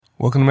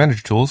Welcome to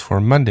Manager Tools for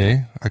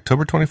Monday,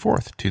 October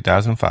 24th,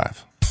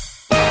 2005.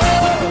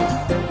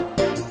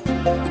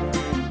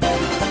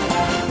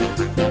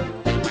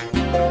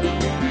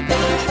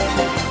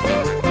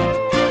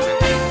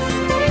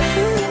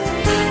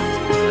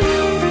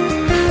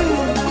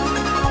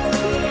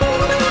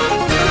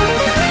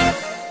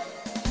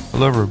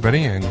 Hello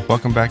everybody and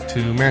welcome back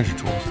to Manager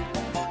Tools.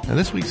 Now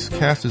this week's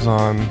cast is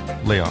on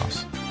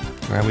layoffs.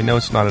 Now we know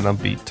it's not an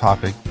upbeat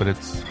topic, but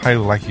it's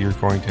highly likely you're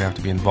going to have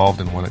to be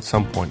involved in one at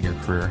some point in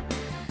your career.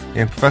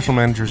 And professional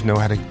managers know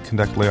how to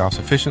conduct layoffs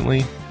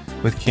efficiently,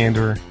 with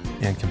candor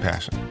and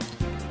compassion.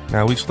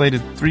 Now we've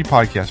slated 3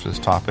 podcasts for this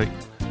topic.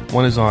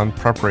 One is on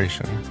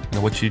preparation,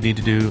 what you need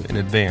to do in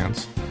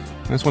advance.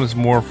 And this one is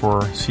more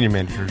for senior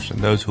managers and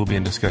those who will be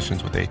in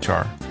discussions with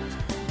HR.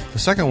 The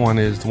second one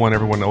is the one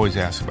everyone always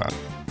asks about.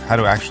 How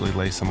to actually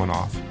lay someone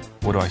off.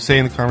 What do I say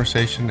in the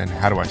conversation and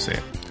how do I say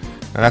it?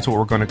 Now that's what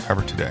we're going to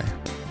cover today.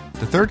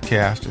 The third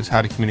cast is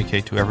how to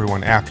communicate to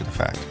everyone after the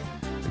fact.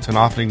 It's an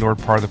often ignored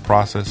part of the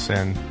process,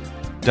 and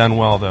done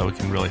well, though, it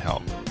can really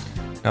help.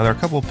 Now, there are a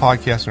couple of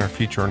podcasts in our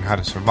future on how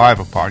to survive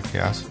a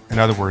podcast, in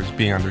other words,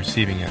 being on the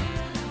receiving end.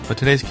 But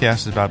today's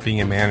cast is about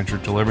being a manager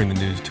delivering the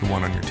news to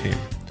one on your team.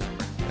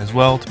 As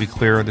well, to be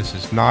clear, this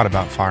is not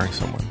about firing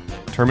someone.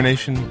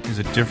 Termination is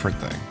a different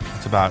thing.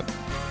 It's about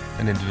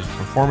an individual's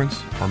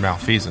performance or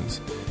malfeasance,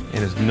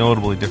 and is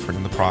notably different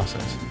in the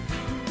process.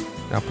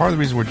 Now, part of the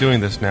reason we're doing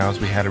this now is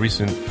we had a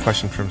recent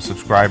question from a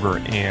subscriber,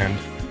 and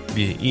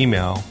via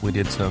email, we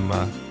did some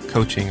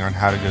coaching on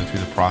how to go through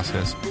the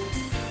process,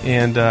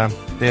 and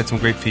they had some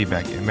great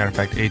feedback. As a matter of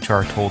fact,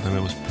 HR told them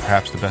it was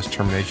perhaps the best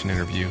termination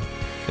interview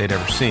they'd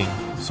ever seen.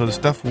 So the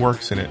stuff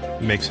works, and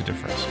it makes a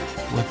difference.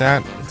 With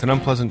that, it's an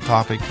unpleasant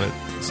topic, but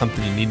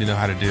something you need to know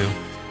how to do,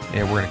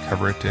 and we're going to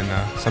cover it in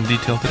some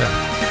detail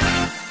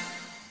today.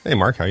 Hey,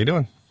 Mark, how you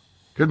doing?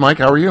 Good, Mike.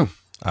 How are you?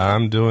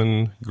 I'm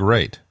doing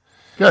great.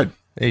 Good.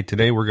 Hey,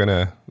 today we're going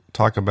to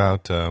talk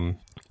about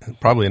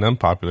probably an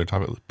unpopular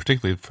topic,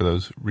 particularly for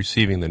those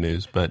receiving the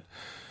news, but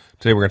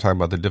today we're going to talk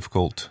about the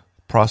difficult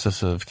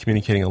process of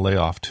communicating a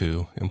layoff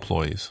to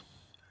employees.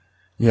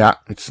 Yeah,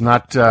 it's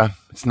not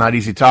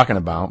easy talking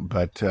about,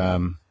 but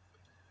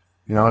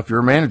if you're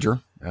a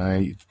manager,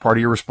 it's part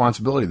of your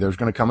responsibility. There's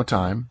going to come a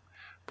time,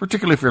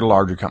 particularly if you're at a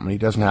larger company.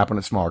 It doesn't happen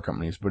at smaller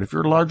companies, but if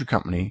you're at a larger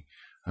company,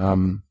 a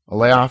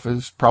layoff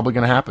is probably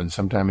going to happen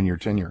sometime in your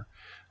tenure.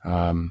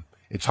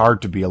 It's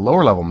hard to be a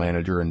lower level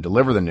manager and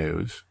deliver the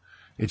news.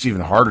 It's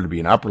even harder to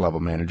be an upper level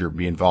manager and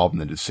be involved in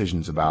the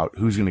decisions about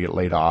who's going to get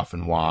laid off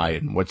and why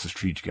and what the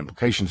strategic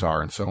implications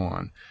are and so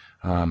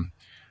on.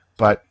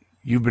 But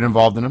you've been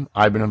involved in them.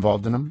 I've been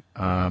involved in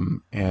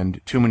them. And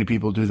too many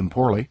people do them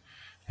poorly.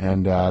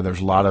 And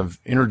there's a lot of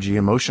energy,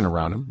 emotion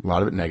around them, a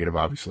lot of it negative,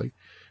 obviously.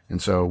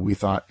 And so we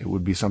thought it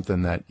would be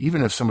something that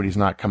even if somebody's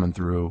not going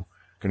to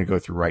go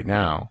through right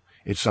now,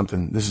 it's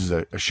something, this is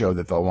a show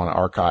that they'll want to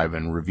archive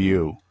and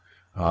review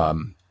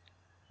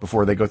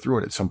before they go through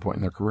it at some point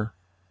in their career.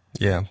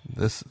 Yeah,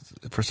 this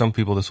for some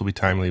people this will be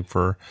timely.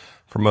 For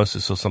most,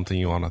 it's still something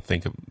you want to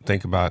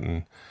think about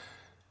and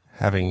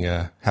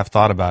have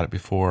thought about it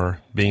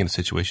before being in a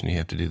situation you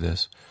have to do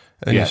this.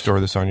 And yes. You store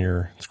this on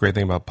it's a great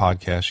thing about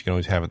podcasts. You can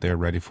always have it there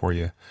ready for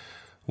you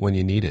when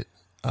you need it.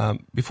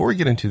 Before we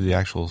get into the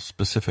actual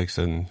specifics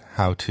and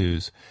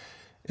how-tos,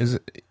 there's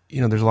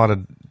a lot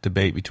of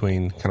debate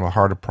between kind of a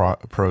hard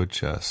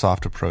approach, a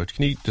soft approach.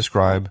 Can you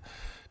describe,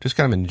 just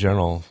kind of in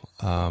general,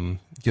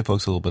 give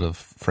folks a little bit of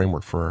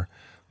framework for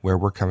where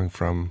we're coming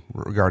from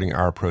regarding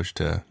our approach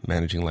to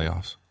managing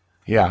layoffs?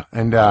 Yeah,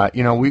 and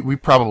we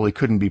probably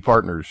couldn't be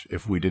partners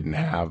if we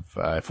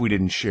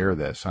didn't share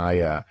this.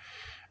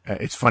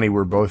 It's funny,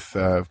 we're both,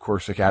 of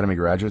course, academy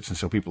graduates, and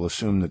so people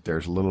assume that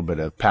there's a little bit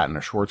of Patton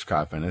or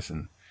Schwarzkopf in us.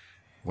 And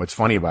what's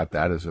funny about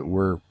that is that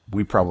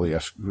we probably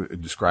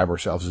describe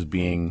ourselves as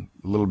being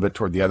a little bit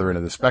toward the other end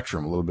of the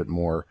spectrum, a little bit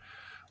more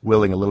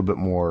willing, a little bit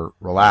more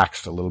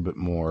relaxed, a little bit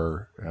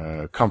more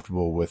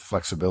comfortable with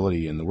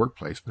flexibility in the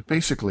workplace. But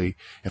basically,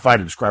 if I had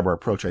to describe our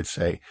approach, I'd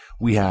say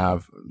we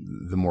have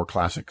the more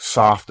classic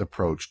soft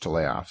approach to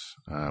layoffs.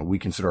 We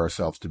consider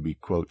ourselves to be,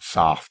 quote,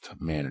 soft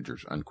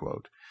managers,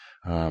 unquote.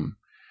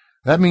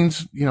 That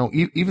means,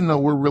 even though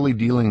we're really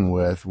dealing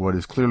with what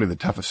is clearly the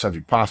toughest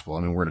subject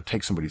possible, we're going to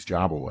take somebody's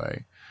job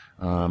away.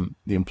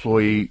 The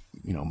employee,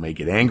 may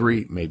get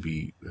angry, may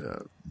be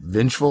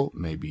vengeful,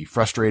 may be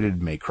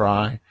frustrated, may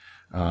cry.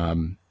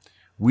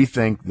 We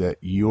think that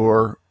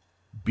your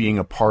being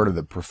a part of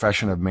the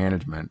profession of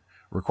management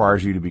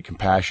requires you to be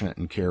compassionate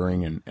and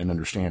caring and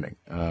understanding.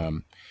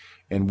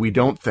 And we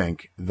don't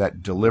think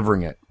that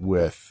delivering it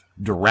with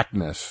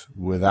directness,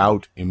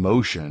 without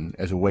emotion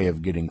as a way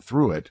of getting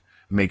through it,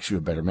 makes you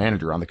a better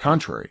manager. On the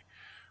contrary,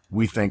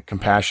 we think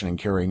compassion and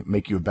caring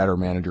make you a better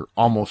manager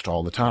almost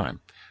all the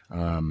time.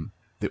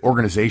 The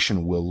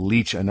organization will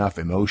leach enough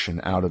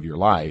emotion out of your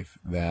life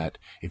that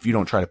if you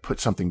don't try to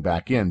put something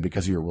back in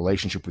because of your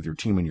relationship with your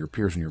team and your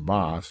peers and your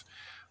boss,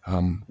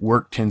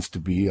 work tends to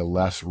be a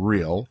less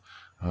real,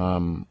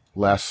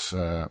 less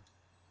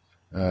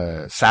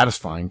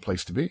satisfying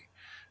place to be.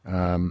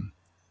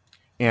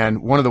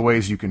 And one of the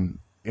ways you can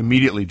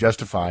immediately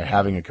justify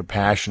having a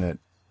compassionate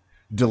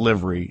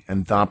delivery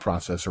and thought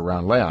process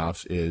around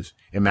layoffs is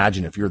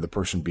imagine if you're the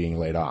person being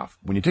laid off.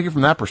 When you take it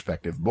from that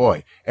perspective,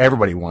 boy,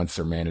 everybody wants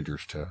their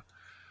managers to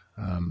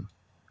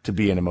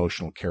be an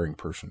emotional, caring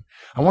person.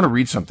 I want to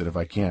read something if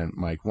I can,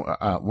 Mike.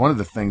 One of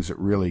the things that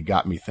really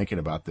got me thinking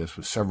about this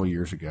was several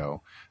years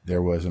ago.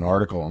 There was an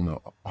article in the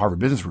Harvard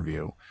Business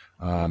Review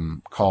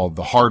called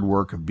 "The Hard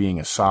Work of Being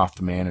a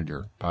Soft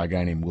Manager" by a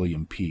guy named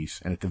William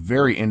Peace. And at the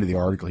very end of the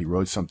article, he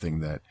wrote something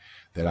that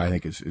I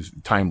think is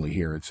timely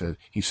here.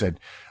 He said,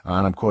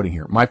 and I'm quoting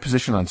here, "My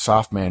position on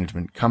soft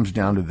management comes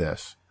down to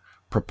this.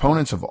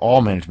 Proponents of all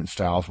management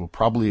styles will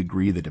probably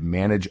agree that to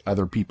manage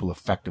other people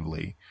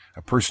effectively,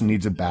 a person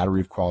needs a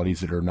battery of qualities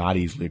that are not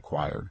easily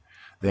acquired.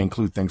 They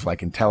include things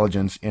like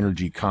intelligence,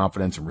 energy,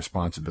 confidence, and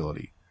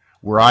responsibility.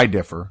 Where I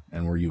differ,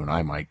 and where you and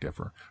I might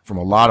differ, from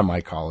a lot of my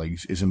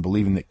colleagues is in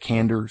believing that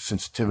candor,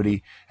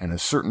 sensitivity, and a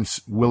certain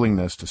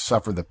willingness to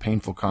suffer the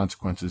painful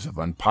consequences of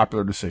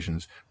unpopular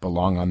decisions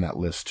belong on that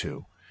list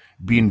too.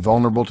 Being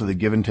vulnerable to the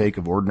give and take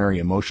of ordinary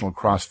emotional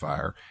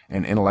crossfire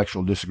and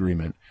intellectual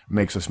disagreement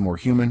makes us more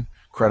human,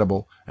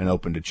 credible, and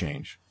open to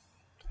change."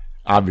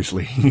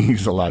 Obviously,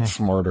 he's a lot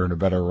smarter and a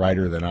better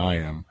writer than I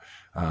am.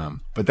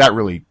 But that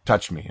really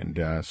touched me.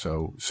 And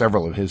so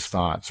several of his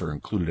thoughts are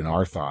included in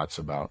our thoughts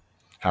about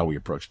how we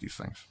approach these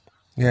things.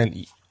 Yeah,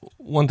 and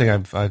one thing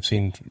I've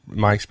seen in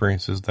my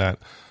experience is that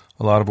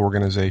a lot of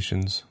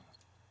organizations,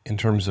 in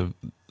terms of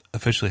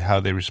officially how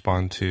they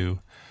respond to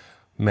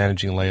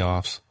managing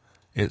layoffs,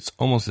 it's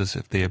almost as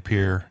if they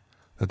appear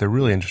that they're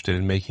really interested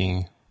in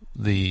making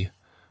the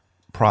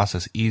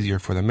process easier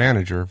for the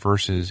manager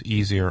versus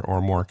easier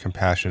or more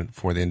compassionate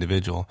for the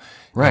individual.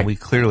 Right. And we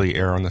clearly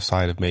err on the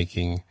side of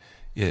making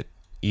it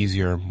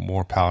easier,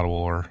 more palatable,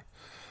 or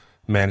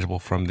manageable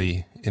from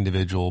the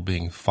individual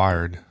being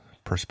fired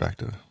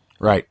perspective.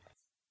 Right.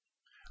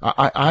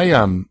 I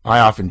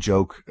often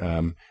joke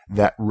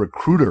that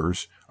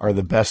recruiters are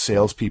the best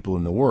salespeople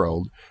in the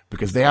world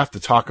because they have to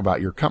talk about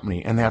your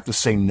company and they have to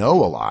say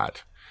no a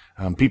lot.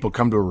 People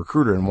come to a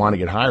recruiter and want to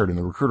get hired, and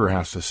the recruiter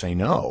has to say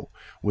no,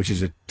 which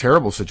is a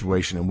terrible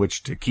situation in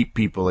which to keep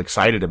people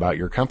excited about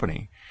your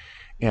company.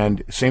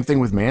 And same thing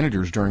with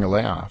managers during a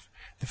layoff.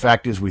 The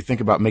fact is, we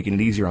think about making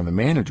it easier on the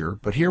manager,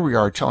 but here we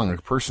are telling a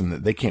person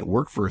that they can't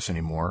work for us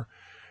anymore.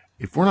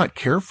 If we're not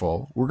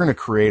careful, we're going to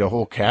create a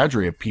whole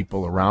cadre of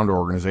people around our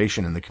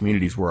organization and the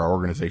communities where our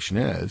organization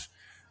is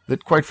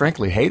that, quite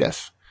frankly, hate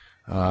us.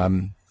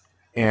 And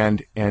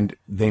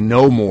they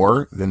know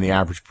more than the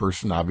average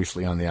person,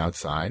 obviously, on the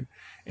outside.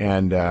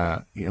 And,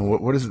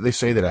 what is it they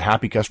say that a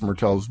happy customer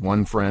tells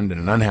one friend and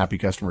an unhappy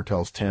customer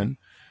tells 10?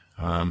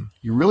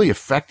 You really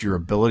affect your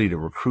ability to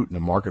recruit in the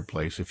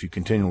marketplace if you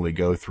continually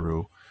go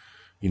through,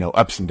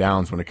 ups and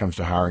downs when it comes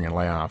to hiring and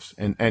layoffs.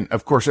 And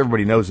of course,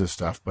 everybody knows this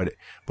stuff, but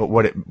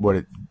what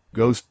it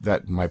goes,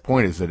 that my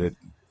point is that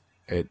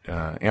it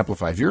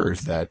amplifies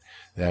yours, that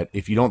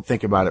if you don't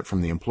think about it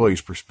from the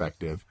employee's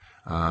perspective,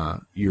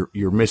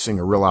 you're missing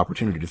a real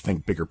opportunity to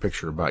think bigger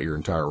picture about your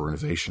entire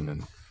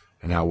organization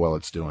and how well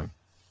it's doing.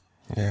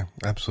 Yeah,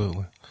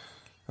 absolutely.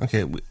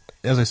 Okay,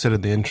 as I said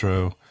in the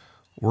intro,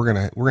 we're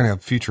gonna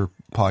have future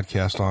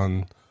podcasts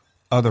on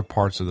other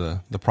parts of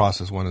the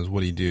process. One is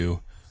what do you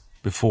do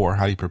before?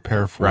 How do you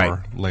prepare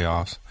for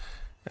layoffs?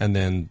 And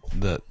then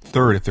the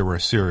third, if there were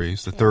a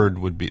series, the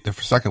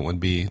second would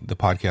be the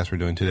podcast we're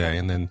doing today,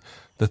 and then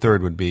the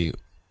third would be,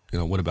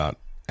 what about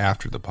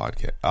after the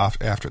podcast?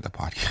 After the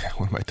podcast,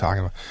 what am I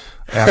talking about?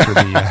 After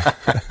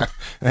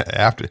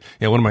the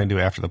what am I going to do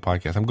after the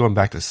podcast? I'm going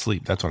back to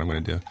sleep. That's what I'm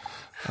going to do.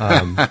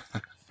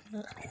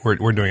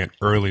 We're doing it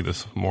early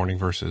this morning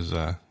versus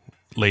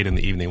late in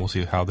the evening. We'll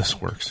see how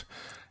this works.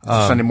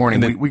 Sunday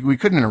morning. Then, we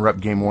couldn't interrupt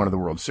Game 1 of the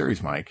World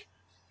Series, Mike.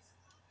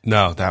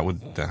 No, that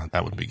would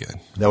be good.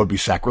 That would be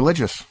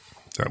sacrilegious.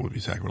 That would be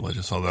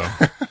sacrilegious. Although,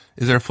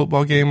 is there a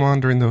football game on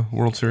during the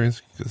World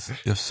Series? Because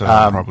if so,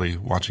 I'm probably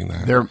watching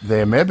that.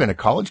 There may have been a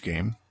college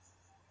game.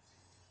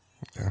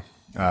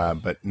 Yeah.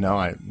 But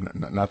no,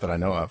 not that I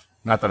know of.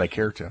 Not that I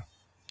care to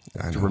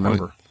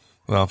remember.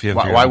 Well, if you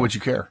have why would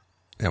you care?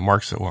 Yeah,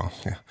 Mark's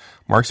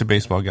a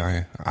baseball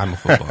guy. I'm a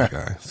football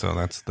guy. So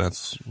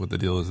that's what the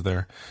deal is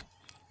there.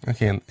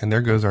 Okay, and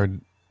there goes our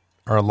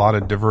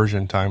allotted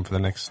diversion time for the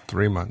next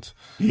 3 months.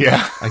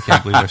 Yeah. I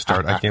can't believe I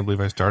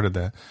started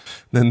that.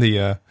 Then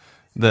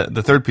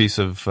the third piece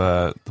of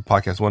the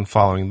podcast, one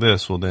following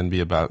this, will then be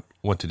about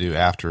what to do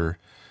after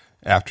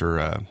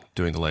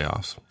doing the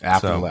layoffs.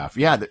 After the layoff.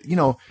 Yeah,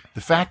 the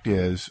fact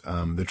is,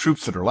 the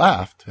troops that are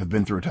left have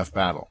been through a tough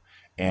battle.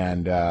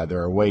 And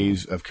there are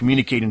ways of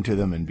communicating to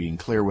them and being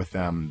clear with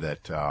them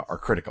that are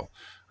critical.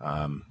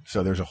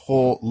 So there's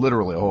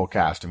literally a whole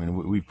cast. I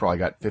mean, we've probably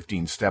got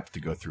 15 steps to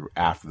go through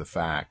after the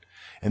fact.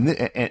 And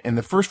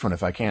the first one,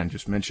 if I can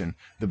just mention,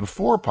 the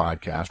before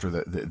podcast or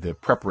the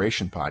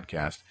preparation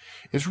podcast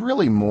is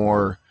really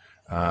more,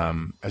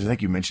 as I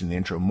think you mentioned in the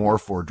intro, more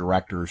for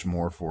directors,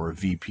 more for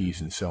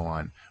VPs and so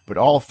on. But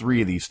all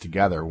three of these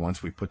together,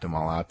 once we put them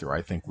all out there,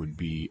 I think would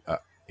be,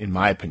 in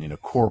my opinion, a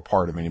core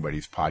part of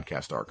anybody's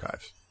podcast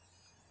archives.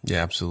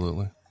 Yeah,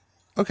 absolutely.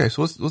 Okay,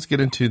 so let's get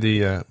into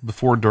the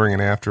before, during,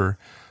 and after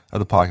of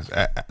the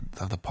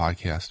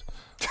podcast.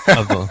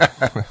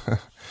 You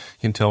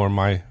can tell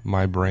where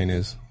my brain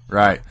is.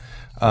 Right.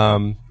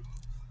 The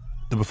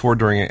before,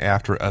 during, and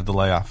after of the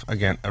layoff.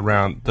 Again,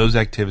 around those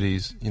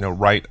activities,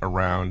 right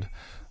around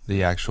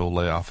the actual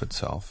layoff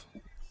itself.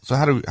 So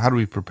how do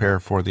we prepare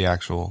for the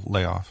actual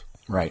layoff?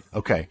 Right.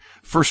 Okay.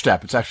 First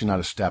step. It's actually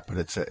not a step, but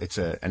it's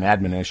an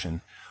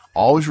admonition.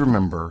 Always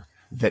remember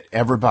that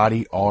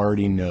everybody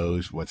already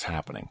knows what's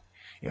happening.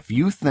 If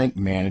you think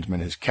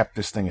management has kept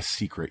this thing a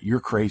secret, you're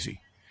crazy.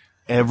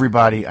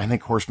 Everybody, I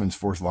think Horstman's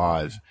fourth law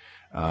is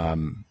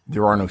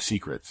there are no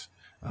secrets.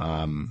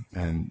 And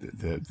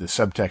the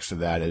subtext of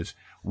that is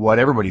what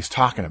everybody's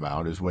talking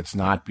about is what's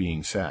not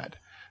being said.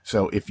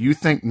 So if you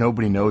think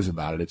nobody knows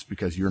about it, it's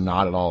because you're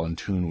not at all in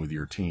tune with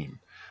your team.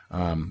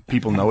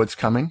 People know it's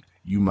coming.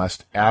 You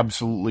must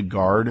absolutely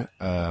guard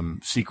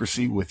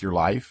secrecy with your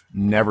life.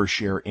 Never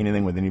share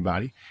anything with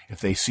anybody.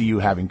 If they see you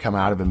having come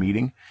out of a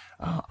meeting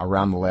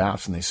around the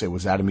layoffs and they say,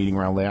 was that a meeting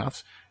around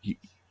layoffs?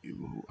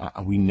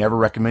 We never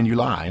recommend you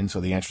lie. And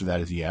so the answer to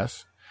that is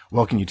yes.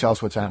 Well, can you tell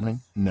us what's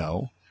happening?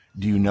 No.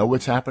 Do you know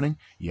what's happening?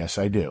 Yes,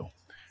 I do.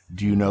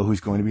 Do you know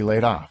who's going to be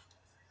laid off?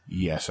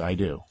 Yes, I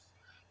do.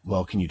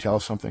 Well, can you tell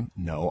us something?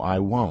 No, I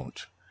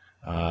won't.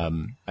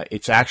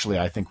 It's actually,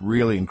 I think,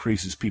 really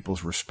increases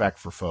people's respect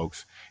for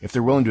folks if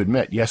they're willing to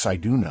admit, yes, I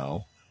do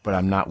know, but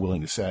I'm not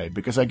willing to say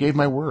because I gave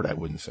my word I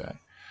wouldn't say.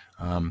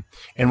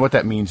 And what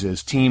that means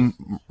is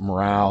team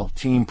morale,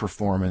 team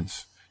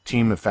performance,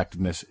 team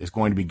effectiveness is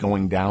going to be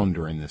going down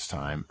during this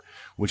time,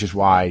 which is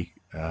why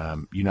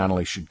you not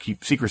only should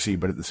keep secrecy,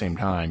 but at the same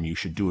time, you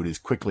should do it as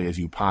quickly as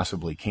you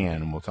possibly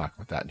can. And we'll talk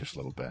about that in just a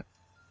little bit.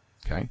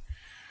 Okay.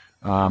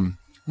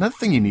 Another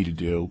thing you need to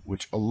do,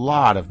 which a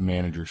lot of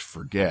managers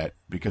forget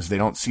because they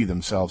don't see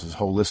themselves as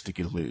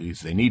holistically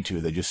as they need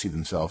to, they just see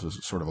themselves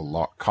as sort of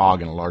a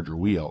cog in a larger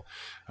wheel.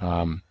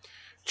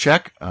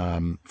 Check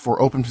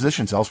for open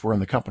positions elsewhere in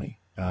the company.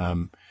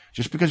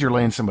 Just because you're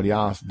laying somebody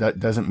off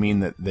doesn't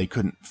mean that they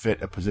couldn't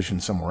fit a position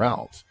somewhere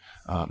else.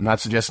 I'm not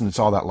suggesting it's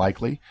all that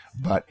likely,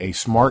 but a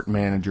smart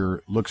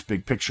manager looks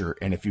big picture.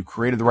 And if you've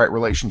created the right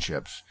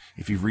relationships,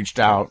 if you've reached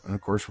out, and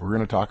of course we're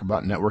going to talk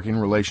about networking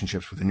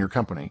relationships within your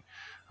company,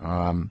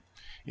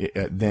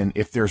 then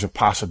if there's a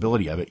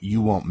possibility of it,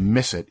 you won't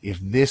miss it if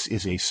this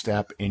is a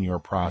step in your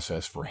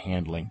process for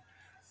handling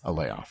a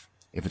layoff.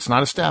 If it's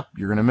not a step,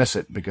 you're going to miss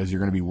it because you're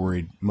going to be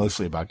worried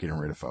mostly about getting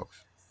rid of folks.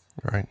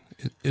 Right.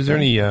 Is there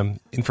any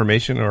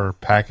information or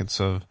packets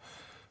of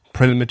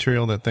printed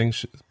material that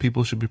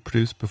people should be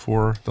produced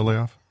before the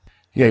layoff?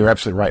 Yeah, you're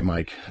absolutely right,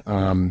 Mike.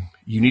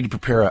 You need to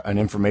prepare an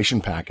information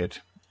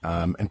packet.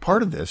 And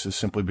part of this is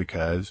simply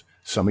because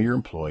some of your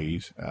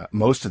employees,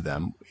 most of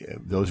them,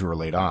 those who are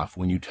laid off,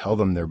 when you tell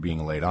them they're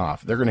being laid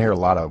off, they're going to hear a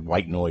lot of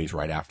white noise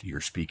right after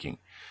you're speaking.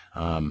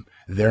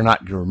 They're not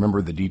going to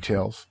remember the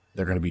details.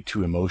 They're going to be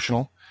too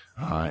emotional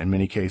in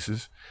many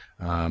cases.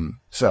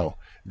 So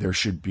there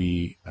should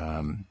be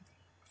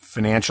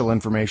financial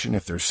information.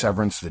 If there's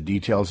severance, the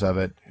details of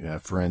it,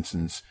 for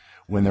instance,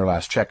 when their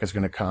last check is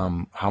going to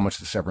come, how much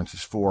the severance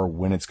is for,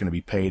 when it's going to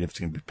be paid, if it's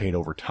going to be paid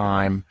over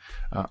time.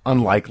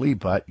 Unlikely,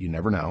 but you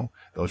never know.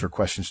 Those are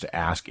questions to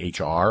ask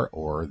HR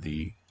or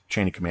the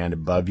chain of command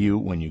above you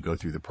when you go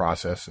through the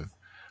process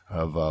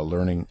of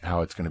learning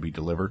how it's going to be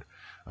delivered.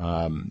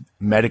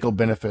 Medical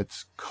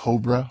benefits,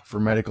 COBRA for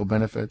medical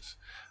benefits,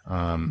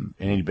 and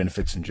any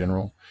benefits in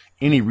general.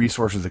 Any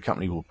resources the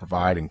company will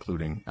provide,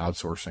 including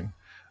outsourcing.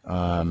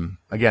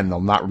 Again,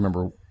 they'll not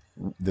remember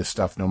this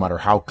stuff no matter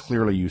how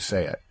clearly you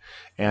say it.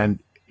 And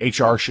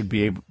HR should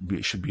be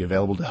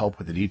available to help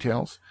with the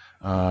details.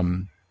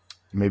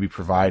 Maybe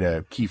provide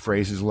a key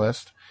phrases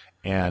list.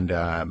 And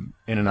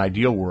in an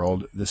ideal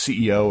world, the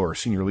CEO or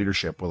senior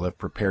leadership will have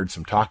prepared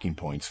some talking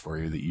points for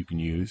you that you can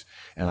use.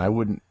 And I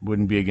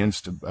wouldn't be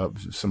against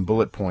some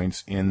bullet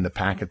points in the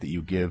packet that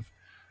you give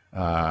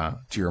to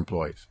your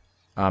employees.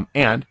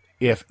 And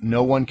if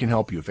no one can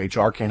help you, if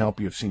HR can't help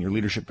you, if senior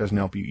leadership doesn't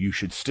help you, you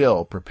should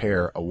still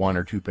prepare a 1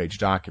 or 2 page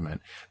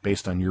document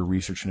based on your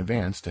research in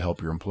advance to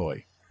help your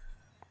employee.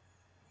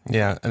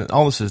 Yeah, and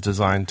all this is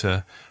designed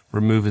to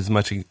remove as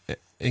much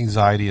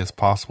anxiety as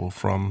possible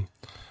from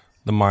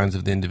the minds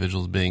of the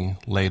individuals being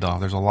laid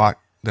off. There's a lot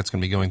that's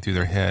going to be going through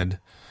their head.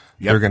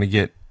 Yep.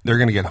 They're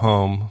going to get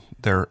home.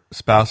 Their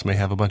spouse may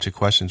have a bunch of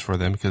questions for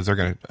them because they're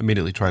going to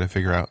immediately try to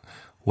figure out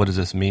what does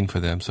this mean for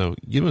them. So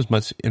give them as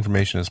much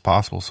information as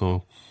possible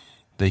so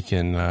they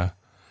can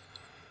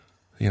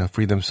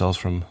free themselves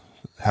from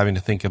having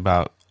to think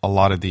about a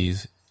lot of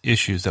these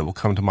issues that will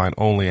come to mind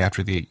only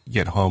after they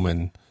get home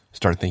and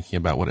start thinking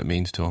about what it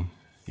means to them.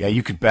 Yeah,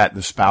 you could bet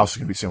the spouse is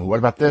going to be saying, well, what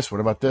about this?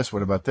 What about this?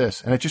 What about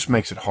this? And it just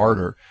makes it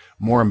harder,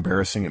 more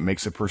embarrassing. It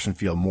makes a person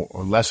feel more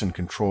or less in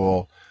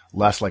control,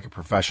 less like a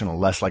professional,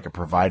 less like a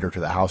provider to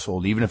the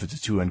household, even if it's a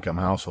 2-income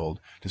household,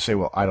 to say,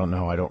 well, I don't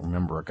know, I don't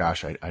remember, or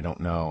gosh, I don't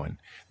know. And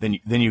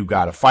then you've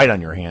got a fight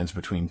on your hands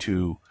between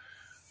two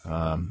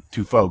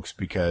folks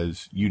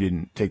because you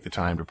didn't take the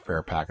time to prepare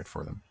a packet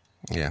for them.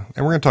 Yeah,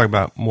 and we're going to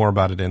talk more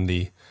about it in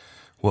the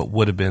what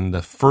would have been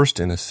the first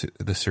in the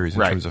series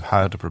in terms of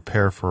how to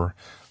prepare for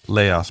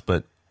layoffs.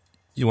 But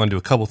you want to do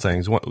a couple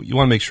things. You want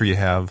to make sure you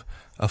have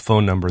a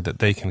phone number that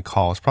they can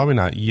call. It's probably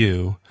not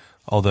you,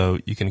 although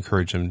you can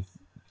encourage them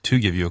to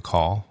give you a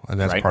call, and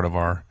that's part of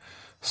our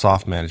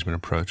soft management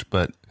approach.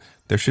 But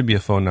there should be a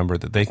phone number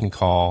that they can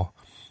call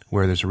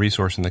where there's a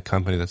resource in the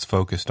company that's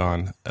focused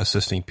on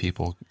assisting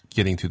people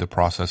getting through the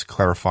process,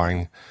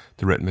 clarifying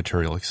the written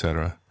material,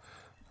 etc.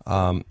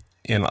 And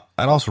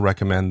I'd also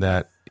recommend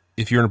that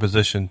if you're in a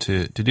position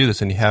to do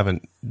this and you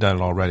haven't done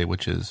it already,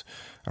 which is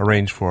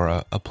arrange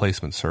for a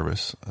placement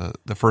service,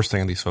 the first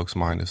thing on these folks'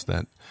 mind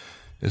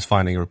is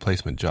finding a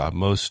replacement job.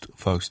 Most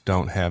folks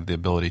don't have the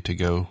ability to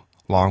go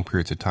long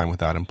periods of time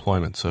without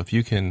employment. So if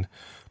you can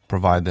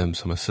provide them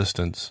some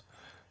assistance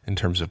in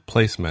terms of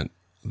placement,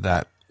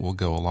 that will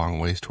go a long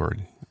ways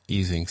toward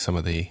easing some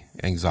of the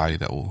anxiety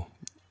that will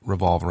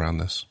revolve around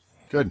this.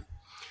 Good.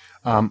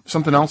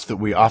 Something else that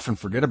we often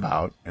forget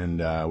about, and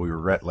we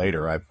regret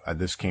later,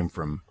 this came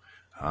from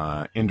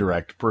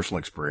indirect personal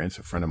experience.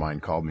 A friend of mine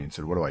called me and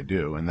said, "What do I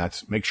do?" And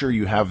that's make sure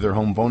you have their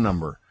home phone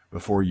number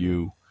before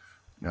you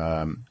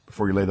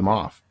lay them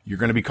off. You're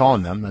going to be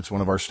calling them. That's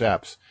one of our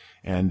steps.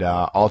 And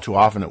all too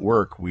often at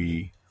work,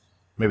 we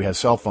maybe have a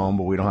cell phone,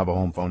 but we don't have a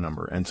home phone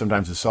number. And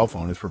sometimes the cell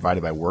phone is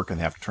provided by work, and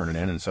they have to turn it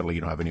in, and suddenly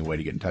you don't have any way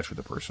to get in touch with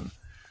the person.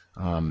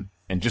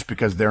 And just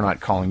because they're not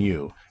calling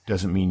you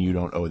doesn't mean you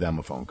don't owe them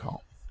a phone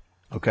call.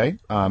 Okay?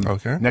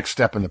 Okay. Next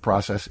step in the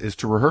process is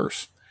to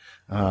rehearse.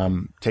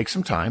 Take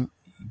some time.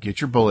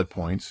 Get your bullet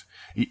points.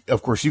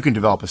 Of course, you can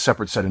develop a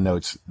separate set of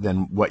notes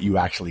than what you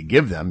actually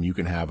give them. You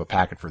can have a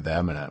packet for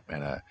them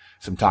and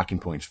some talking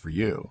points for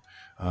you.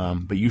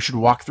 But you should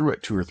walk through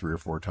it 2 or 3 or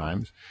 4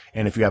 times.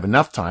 And if you have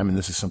enough time, and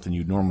this is something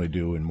you'd normally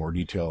do in more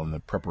detail in the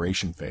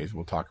preparation phase,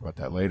 we'll talk about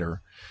that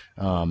later,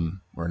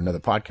 or another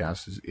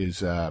podcast, is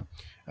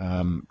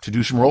to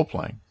do some role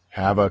playing.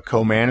 Have a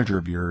co-manager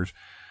of yours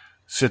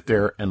sit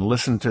there and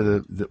listen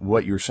to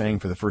what you're saying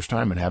for the first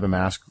time and have him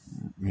ask,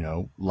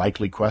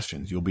 likely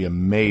questions. You'll be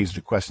amazed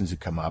at questions that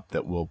come up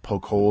that will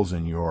poke holes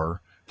in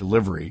your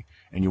delivery,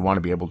 and you want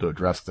to be able to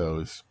address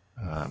those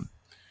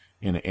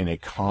in a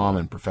calm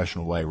and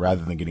professional way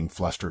rather than getting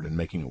flustered and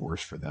making it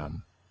worse for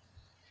them.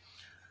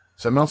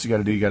 Something else you got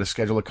to do, you got to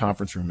schedule a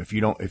conference room. If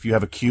you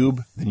have a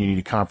cube, then you need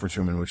a conference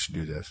room in which to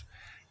do this.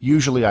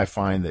 Usually I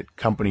find that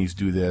companies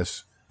do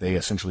this. They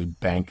essentially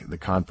bank the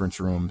conference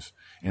rooms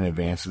in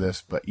advance of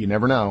this, but you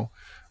never know.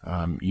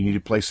 You need a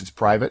place that's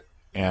private,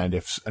 and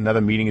if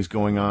another meeting is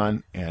going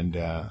on and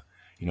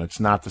it's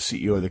not the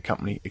CEO of the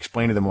company,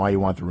 explain to them why you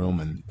want the room,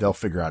 and they'll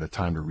figure out a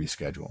time to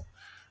reschedule.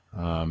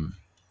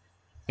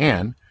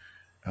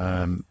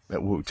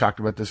 We talked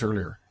about this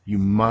earlier. You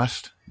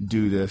must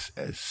do this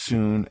as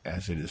soon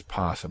as it is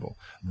possible.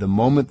 The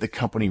moment the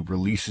company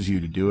releases you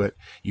to do it,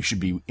 you should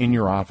be in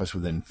your office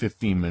within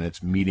 15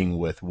 minutes meeting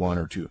with 1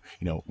 or 2,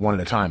 one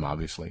at a time,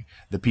 obviously,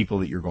 the people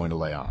that you're going to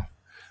lay off.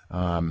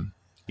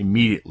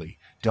 Immediately.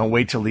 Don't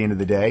wait till the end of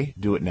the day.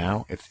 Do it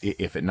now.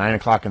 If at 9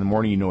 o'clock in the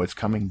morning you know it's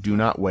coming, do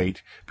not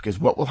wait, because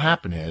what will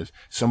happen is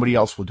somebody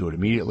else will do it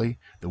immediately.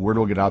 The word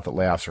will get out that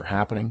layoffs are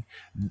happening.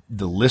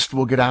 The list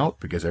will get out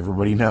because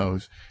everybody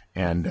knows,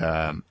 and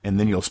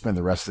then you'll spend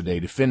the rest of the day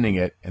defending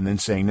it and then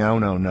saying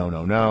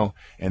no,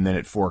 and then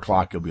at 4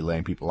 o'clock you'll be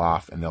laying people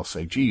off, and they'll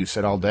say, "Gee, you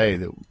said all day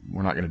that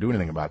we're not going to do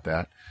anything about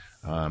that,"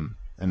 and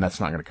that's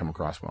not going to come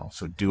across well.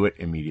 So do it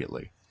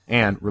immediately.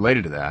 And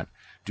related to that,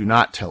 do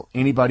not tell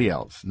anybody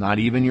else, not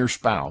even your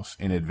spouse,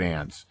 in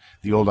advance,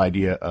 the old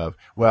idea of,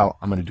 well,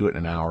 I'm going to do it in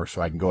an hour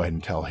so I can go ahead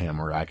and tell him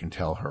or I can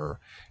tell her.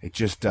 It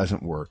just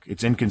doesn't work.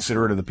 It's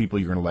inconsiderate of the people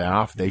you're going to lay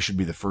off. They should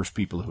be the first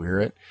people who hear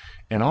it.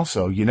 And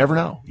also, you never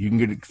know. You can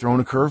get thrown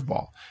a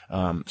curveball.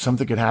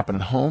 Something could happen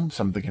at home.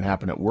 Something can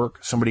happen at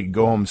work. Somebody could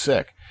go home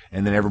sick.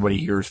 And then everybody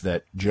hears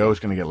that Joe's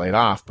going to get laid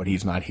off, but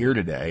he's not here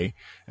today.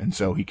 And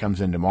so he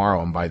comes in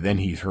tomorrow, and by then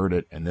he's heard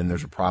it. And then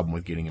there's a problem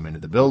with getting him into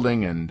the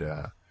building, and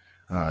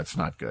it's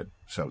not good.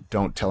 So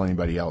don't tell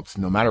anybody else,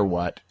 no matter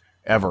what,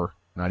 ever,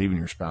 not even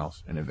your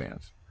spouse, in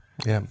advance.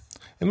 Yeah. And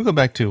we'll go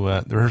back to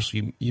the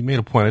rehearsal. You made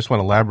a point I just want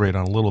to elaborate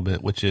on a little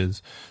bit, which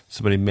is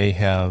somebody may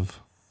have,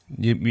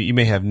 you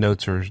may have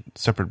notes or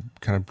separate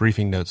kind of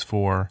briefing notes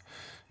for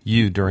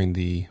you during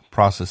the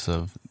process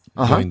of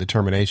doing the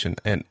termination.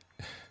 And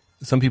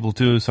some people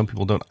do, some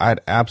people don't.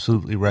 I'd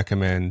absolutely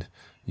recommend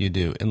you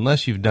do.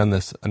 Unless you've done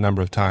this a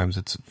number of times,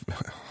 it's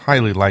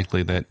highly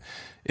likely that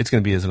it's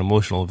going to be as an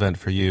emotional event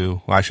for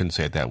you. Well, I shouldn't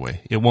say it that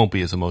way. It won't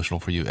be as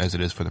emotional for you as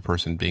it is for the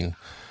person being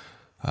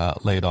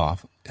laid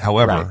off.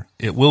 However,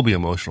 it will be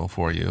emotional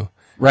for you.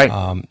 Right.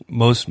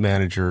 Most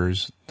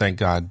managers, thank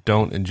God,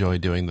 don't enjoy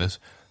doing this.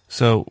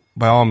 So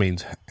by all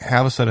means,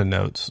 have a set of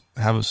notes,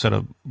 have a set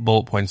of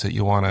bullet points that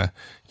you want to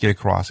get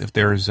across. If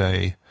there's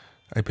a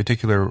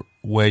particular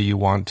way you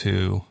want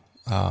to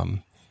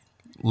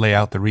lay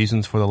out the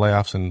reasons for the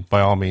layoffs, and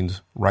by all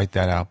means, write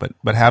that out.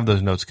 But have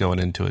those notes going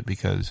into it,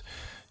 because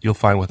you'll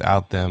find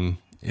without them,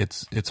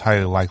 it's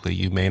highly likely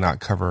you may not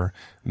cover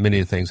many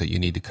of the things that you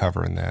need to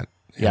cover in that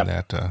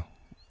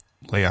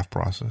layoff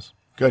process.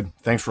 Good.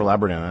 Thanks for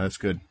elaborating on that. That's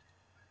good.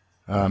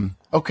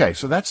 Okay,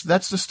 so that's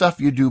the stuff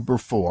you do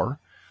before.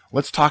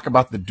 Let's talk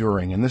about the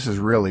during, and this is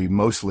really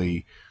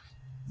mostly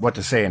what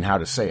to say and how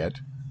to say it.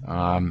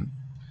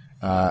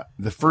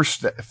 The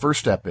first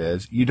step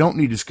is you don't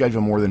need to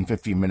schedule more than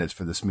 15 minutes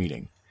for this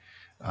meeting.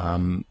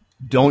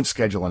 Don't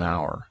schedule an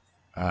hour.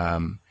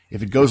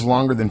 If it goes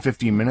longer than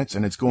 15 minutes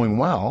and it's going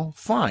well,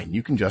 fine.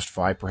 You can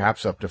justify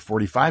perhaps up to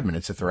 45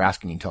 minutes if they're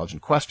asking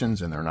intelligent questions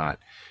and they're not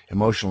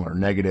emotional or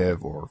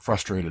negative or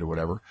frustrated or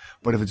whatever.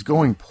 But if it's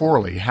going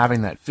poorly,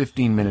 having that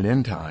 15-minute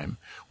in time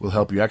will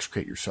help you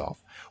extricate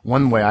yourself.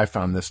 One way I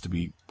found this to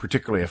be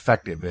particularly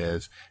effective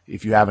is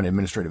if you have an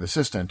administrative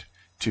assistant,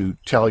 to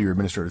tell your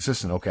administrative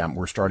assistant, okay,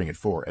 we're starting at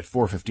 4. At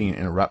 4:15,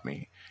 interrupt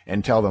me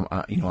and tell them,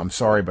 I'm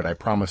sorry, but I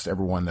promised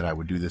everyone that I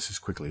would do this as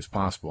quickly as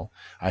possible.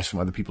 I have some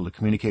other people to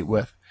communicate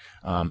with.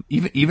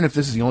 Even if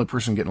this is the only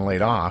person getting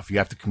laid off, you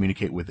have to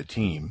communicate with the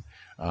team,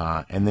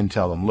 and then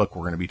tell them, look,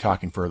 we're going to be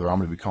talking further. I'm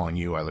going to be calling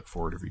you. I look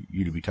forward to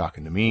you to be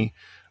talking to me.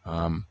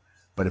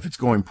 But if it's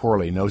going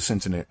poorly, no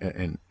sense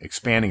in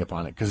expanding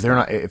upon it, because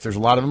if there's a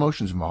lot of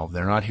emotions involved,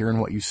 they're not hearing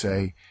what you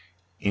say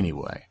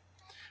anyway.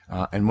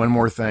 And one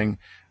more thing,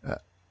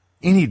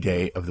 any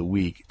day of the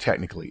week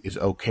technically is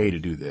okay to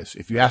do this.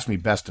 If you ask me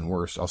best and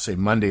worst, I'll say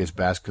Monday is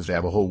best because they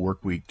have a whole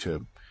work week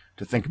to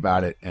think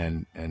about it,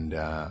 and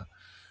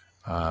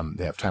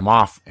they have time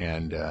off,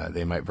 and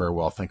they might very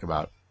well think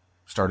about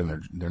starting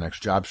their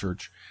next job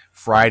search.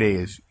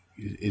 Friday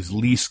is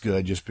least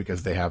good just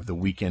because they have the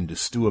weekend to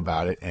stew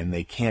about it and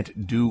they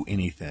can't do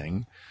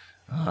anything.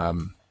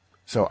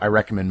 So I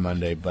recommend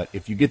Monday, but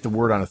if you get the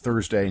word on a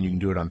Thursday and you can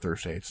do it on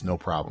Thursday, it's no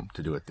problem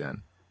to do it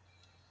then.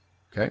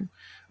 Okay.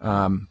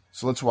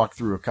 So let's walk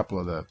through a couple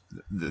of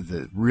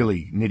the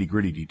really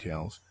nitty-gritty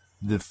details.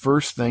 The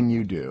first thing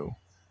you do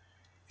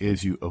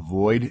is you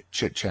avoid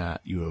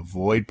chit-chat, you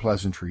avoid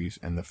pleasantries,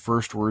 and the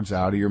first words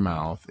out of your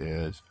mouth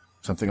is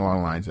something along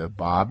the lines of,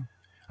 Bob,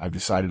 I've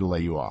decided to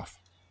lay you off.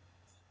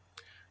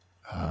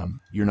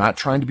 You're not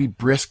trying to be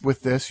brisk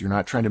with this. You're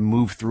not trying to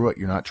move through it.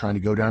 You're not trying to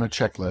go down a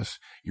checklist.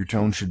 Your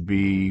tone should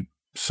be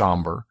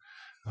somber.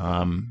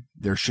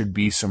 There should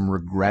be some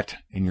regret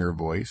in your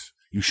voice.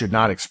 You should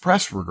not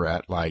express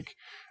regret like,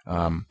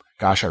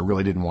 gosh, I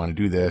really didn't want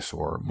to do this,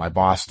 or my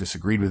boss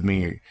disagreed with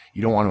me.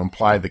 You don't want to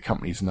imply the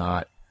company's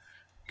not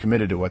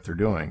committed to what they're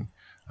doing.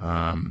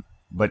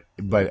 But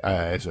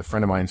as a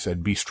friend of mine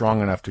said, be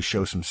strong enough to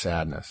show some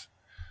sadness.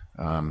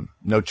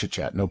 No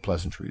chit-chat, no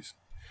pleasantries.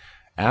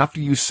 After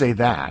you say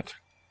that,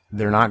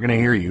 they're not going to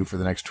hear you for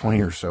the next 20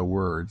 or so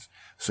words.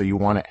 So you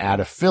want to add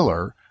a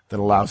filler that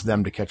allows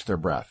them to catch their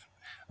breath.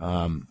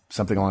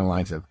 Something along the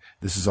lines of,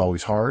 this is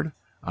always hard.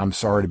 I'm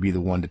sorry to be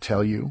the one to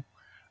tell you.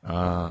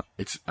 I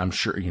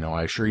assure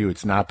you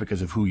it's not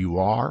because of who you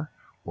are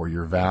or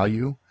your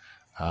value.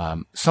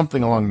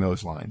 Something along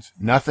those lines.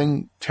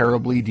 Nothing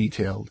terribly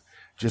detailed,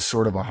 just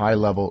sort of a high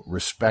level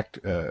respect,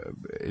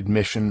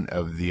 admission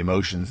of the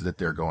emotions that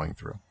they're going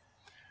through.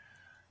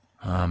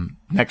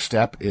 Next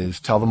step is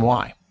tell them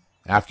why.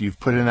 After you've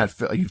put in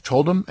you've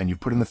told them and you've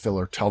put in the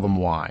filler, tell them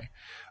why.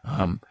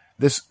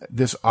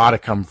 This ought to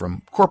come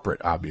from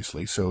corporate,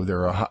 obviously. So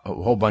there are a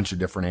whole bunch of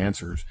different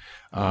answers.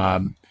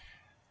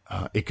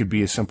 It could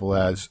be as simple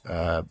as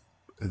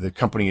the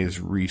company is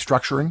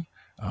restructuring,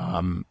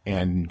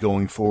 and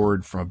going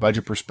forward from a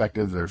budget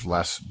perspective, there's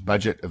less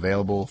budget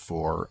available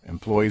for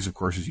employees. Of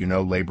course, as you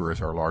know, labor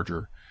is our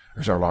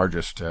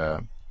largest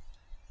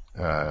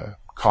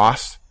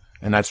cost,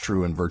 and that's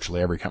true in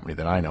virtually every company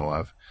that I know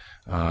of.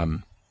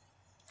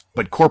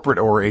 But corporate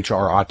or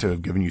HR ought to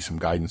have given you some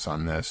guidance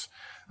on this.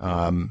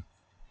 And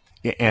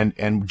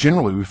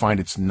generally we find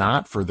it's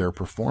not for their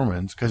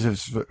performance, because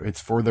if it's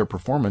for their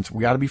performance,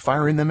 we ought to be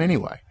firing them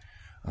anyway.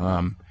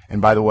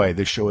 And by the way,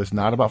 this show is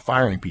not about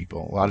firing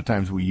people. A lot of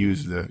times we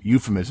use the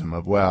euphemism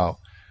of, well,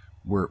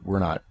 we're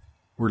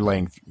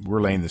laying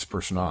this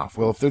person off.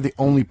 Well, if they're the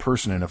only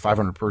person in a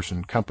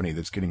 500-person company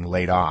that's getting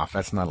laid off,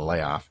 that's not a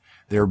layoff.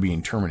 They're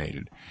being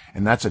terminated.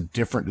 And that's a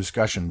different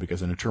discussion,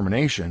 because in a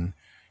termination,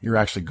 you're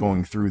actually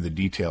going through the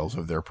details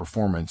of their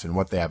performance and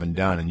what they haven't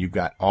done, and you've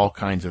got all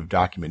kinds of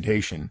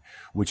documentation,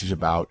 which is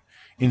about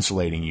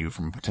insulating you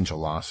from a potential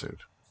lawsuit.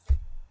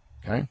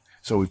 Okay?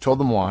 So we've told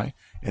them why,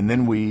 and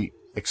then we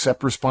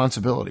accept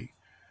responsibility.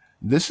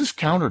 This is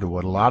counter to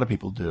what a lot of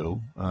people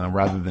do.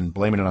 Rather than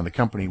blaming it on the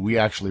company, we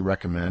actually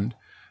recommend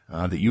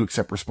that you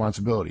accept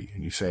responsibility.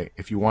 And you say,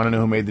 if you want to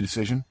know who made the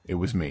decision, it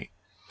was me.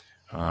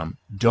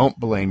 Don't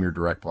blame your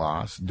direct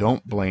boss.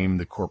 Don't blame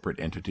the corporate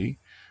entity.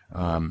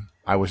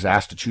 I was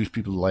asked to choose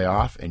people to lay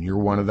off, and you're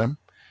one of them.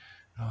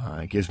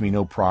 It gives me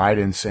no pride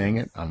in saying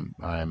it.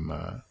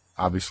 I'm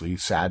obviously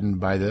saddened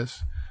by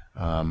this.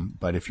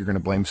 But if you're going to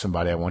blame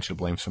somebody, I want you to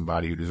blame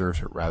somebody who deserves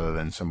it rather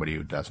than somebody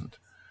who doesn't.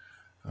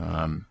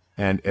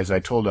 And as I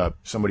told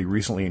somebody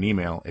recently in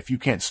email, if you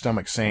can't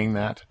stomach saying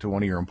that to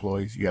one of your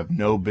employees, you have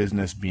no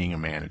business being a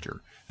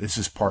manager. This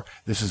is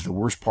the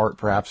worst part,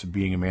 perhaps, of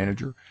being a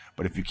manager.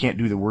 But if you can't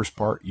do the worst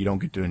part, you don't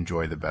get to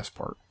enjoy the best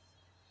part.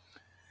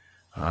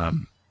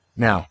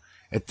 Now,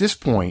 at this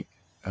point,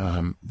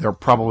 they're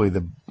probably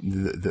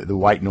the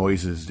white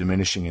noises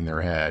diminishing in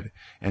their head.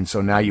 And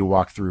so now you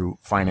walk through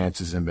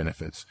finances and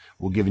benefits.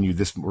 We're giving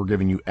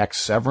you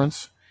X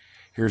severance.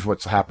 Here's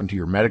what's happened to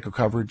your medical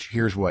coverage.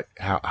 Here's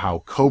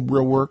how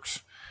COBRA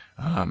works.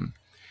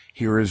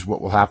 Here is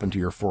what will happen to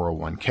your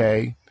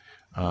 401k.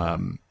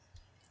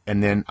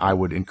 And then I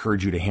would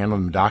encourage you to hand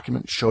them the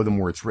document, show them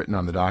where it's written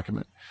on the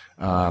document.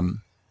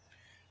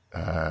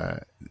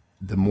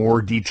 The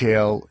more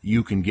detail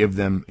you can give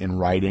them in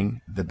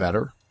writing, the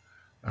better.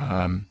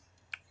 And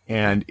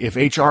if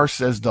HR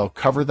says they'll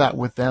cover that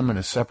with them in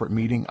a separate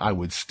meeting, I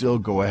would still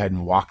go ahead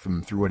and walk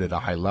them through it at a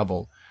high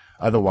level.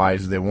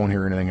 Otherwise, they won't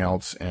hear anything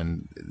else,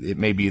 and it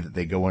may be that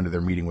they go into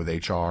their meeting with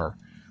HR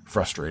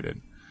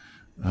frustrated.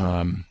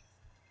 And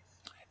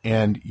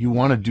you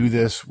want to do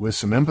this with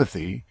some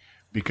empathy,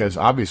 because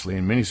obviously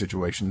in many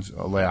situations,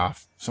 a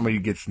layoff, somebody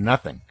gets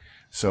nothing.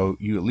 So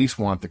you at least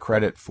want the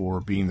credit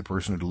for being the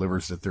person who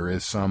delivers that there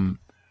is some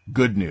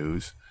good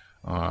news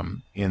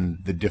in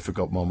the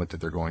difficult moment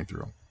that they're going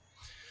through.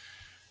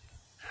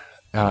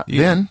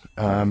 Then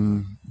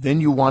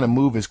you want to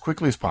move as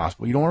quickly as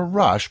possible. You don't want to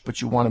rush,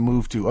 but you want to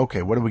move to,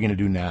 okay, what are we going to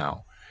do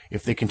now?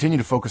 If they continue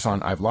to focus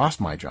on, I've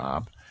lost my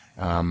job,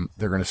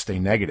 they're going to stay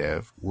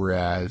negative.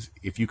 Whereas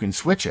if you can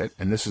switch it,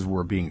 and this is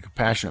where being a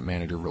compassionate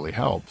manager really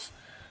helps,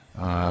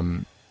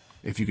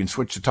 if you can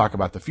switch to talk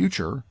about the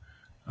future,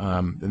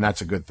 then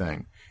that's a good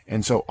thing.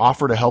 And so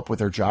offer to help with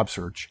their job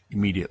search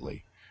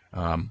immediately.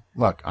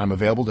 Look, I'm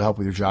available to help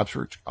with your job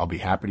search. I'll be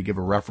happy to give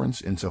a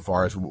reference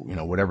insofar as,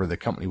 whatever the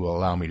company will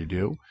allow me to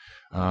do.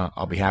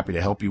 I'll be happy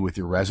to help you with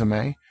your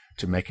resume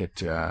to make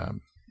it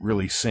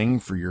really sing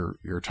for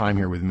your time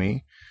here with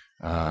me.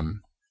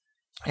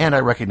 And I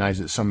recognize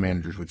that some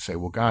managers would say,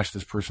 well, gosh,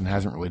 this person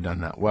hasn't really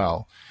done that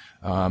well.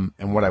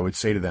 And what I would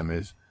say to them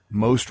is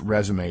most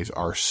resumes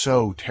are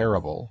so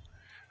terrible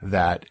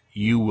that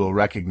you will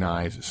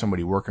recognize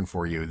somebody working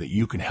for you, that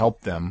you can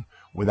help them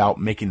without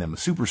making them a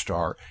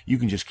superstar. You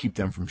can just keep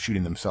them from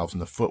shooting themselves in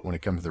the foot when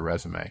it comes to the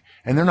resume.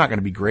 And they're not going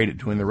to be great at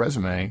doing the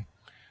resume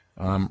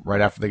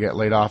right after they get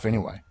laid off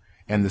anyway.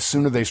 And the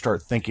sooner they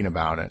start thinking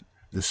about it,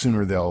 the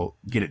sooner they'll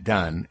get it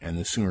done, and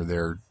the sooner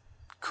their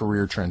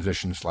career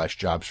transition /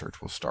 job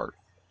search will start.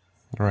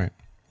 Right.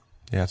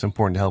 Yeah, it's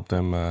important to help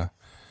them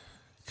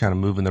kind of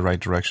move in the right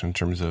direction in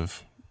terms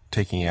of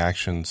taking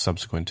action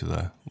subsequent to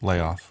the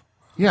layoff.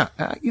 Yeah.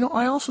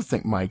 I also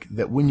think, Mike,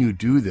 that when you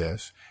do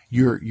this,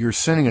 you're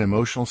sending an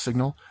emotional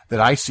signal that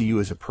I see you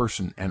as a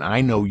person, and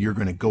I know you're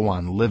going to go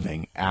on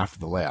living after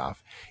the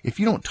layoff. If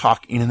you don't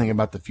talk anything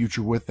about the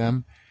future with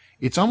them,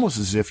 it's almost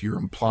as if you're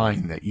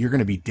implying that you're going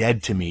to be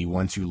dead to me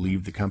once you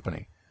leave the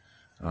company.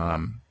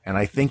 And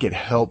I think it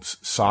helps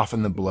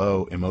soften the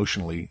blow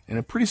emotionally in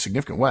a pretty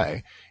significant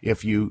way.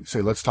 If you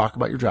say, let's talk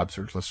about your job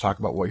search, let's talk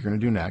about what you're going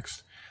to do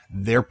next,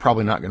 they're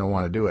probably not going to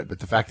want to do it. But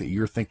the fact that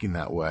you're thinking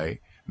that way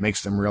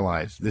makes them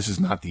realize this is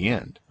not the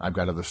end. I've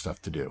got other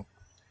stuff to do.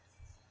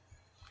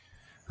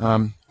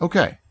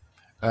 Okay.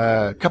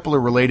 A couple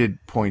of related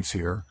points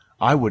here.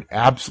 I would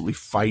absolutely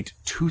fight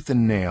tooth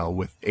and nail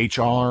with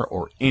HR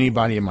or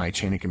anybody in my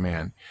chain of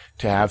command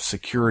to have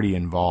security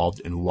involved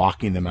in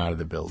walking them out of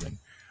the building.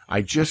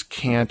 I just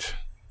can't,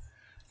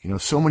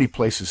 so many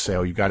places say,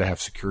 oh, you've got to have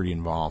security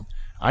involved.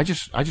 I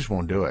just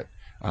won't do it.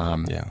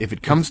 If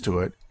it comes to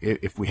it,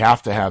 if we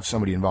have to have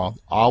somebody involved,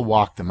 I'll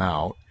walk them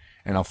out,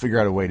 and I'll figure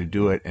out a way to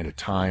do it at a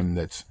time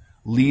that's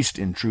least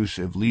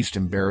intrusive, least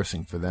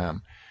embarrassing for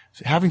them.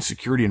 So having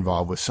security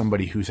involved with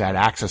somebody who's had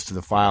access to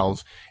the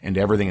files and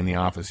everything in the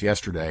office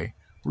yesterday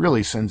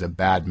really sends a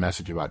bad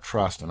message about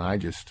trust, and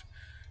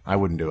I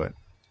wouldn't do it.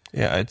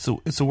 Yeah, it's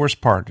the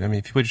worst part. I mean,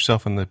 if you put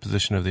yourself in the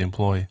position of the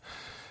employee,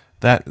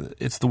 that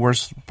it's the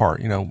worst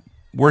part.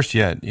 Worse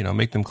yet,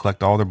 make them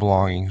collect all their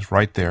belongings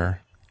right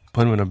there,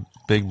 put them in a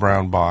big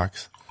brown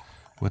box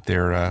with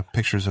their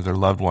pictures of their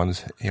loved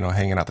ones,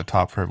 hanging out the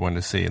top for everyone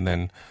to see, and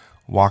then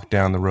walk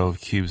down the row of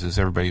cubes as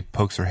everybody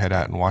pokes their head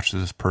out and watches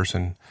this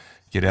person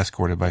get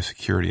escorted by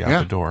security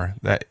out the door.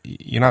 That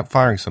you're not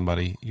firing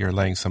somebody, you're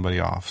laying somebody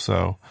off.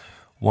 So,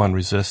 one,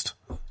 resist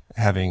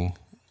having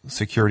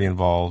security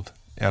involved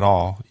at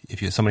all.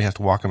 If somebody has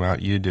to walk them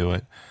out, you do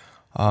it.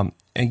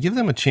 And give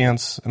them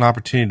an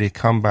opportunity to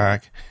come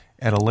back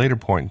at a later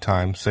point in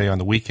time, say on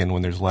the weekend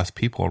when there's less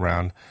people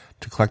around,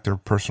 to collect their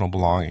personal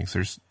belongings.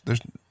 There's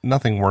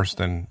nothing worse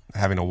than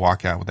having to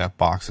walk out with that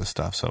box of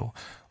stuff. So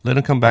let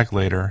them come back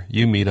later.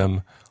 You meet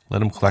them, let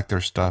them collect their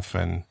stuff,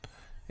 and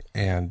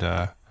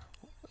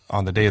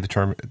on the day of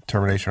the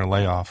termination or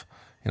layoff,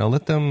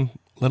 let them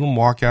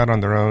walk out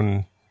on their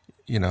own,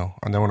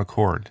 on their own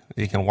accord.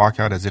 They can walk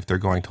out as if they're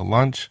going to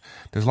lunch.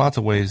 There's lots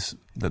of ways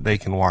that they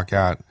can walk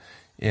out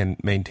and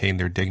maintain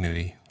their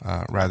dignity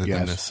rather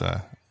than this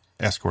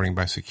escorting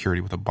by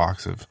security with a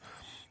box of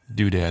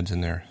doodads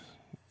in their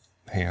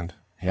hand.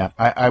 Yeah,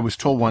 I was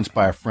told once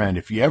by a friend,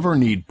 if you ever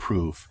need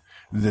proof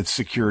that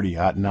security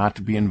ought not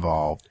to be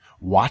involved,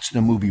 watch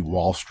the movie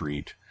Wall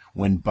Street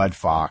when Bud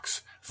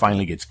Fox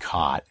finally gets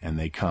caught and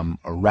they come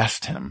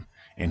arrest him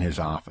in his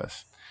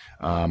office.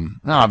 Now,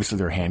 obviously,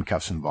 there are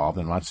handcuffs involved.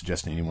 I'm not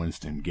suggesting anyone's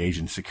to engage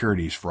in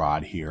securities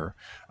fraud here.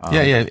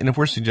 Yeah. And if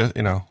we're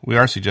we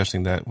are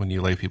suggesting that when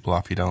you lay people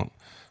off, you don't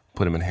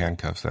put them in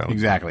handcuffs.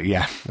 Exactly.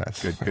 Yeah.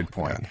 That's good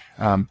point.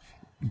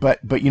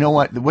 But you know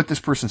what? What this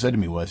person said to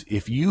me was,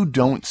 if you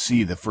don't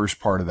see the first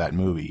part of that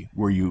movie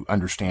where you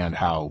understand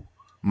how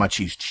much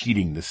he's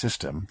cheating the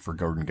system for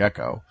Gordon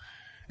Gekko,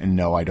 and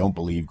no, I don't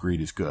believe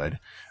greed is good.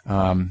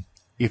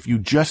 If you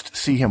just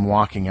see him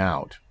walking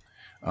out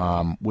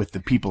with the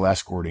people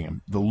escorting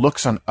him, the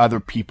looks on other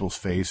people's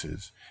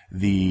faces,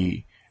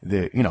 he's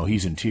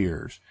in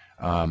tears.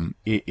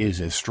 It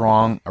is as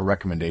strong a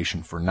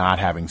recommendation for not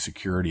having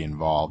security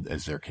involved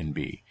as there can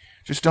be.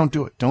 Just don't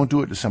do it. Don't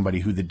do it to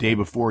somebody who the day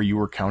before you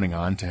were counting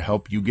on to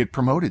help you get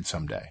promoted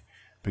someday,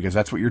 because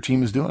that's what your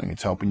team is doing.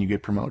 It's helping you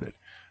get promoted.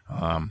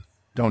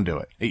 Don't do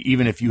it.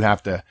 Even if you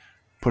have to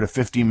put a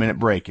 15-minute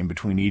break in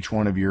between each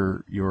one of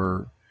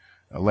your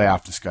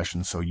layoff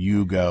discussions, so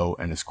you go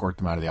and escort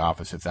them out of the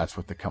office if that's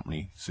what the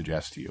company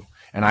suggests to you.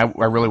 And I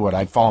really would.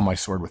 I'd follow my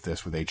sword with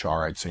this with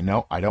HR. I'd say,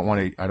 no, I don't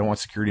want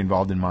security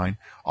involved in mine.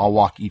 I'll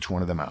walk each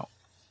one of them out.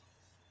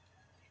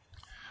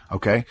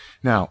 Okay.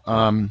 Now,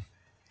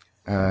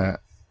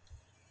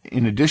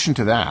 in addition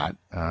to that,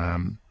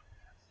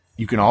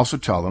 you can also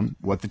tell them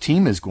what the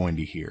team is going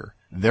to hear.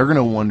 They're going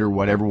to wonder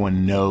what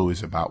everyone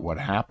knows about what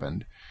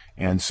happened.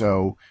 And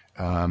so,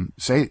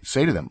 say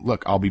to them,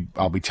 look, I'll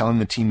be telling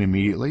the team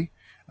immediately.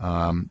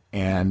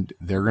 And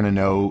they're going to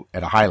know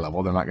at a high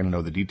level, they're not going to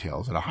know the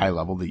details, at a high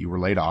level, that you were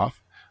laid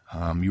off.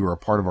 You were a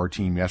part of our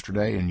team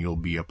yesterday, and you'll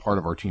be a part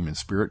of our team in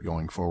spirit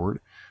going forward.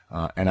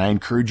 And I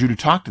encourage you to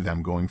talk to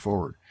them going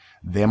forward.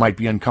 They might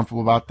be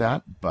uncomfortable about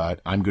that,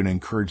 but I'm going to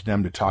encourage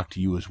them to talk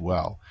to you as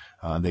well.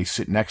 They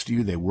sit next to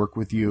you. They work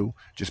with you.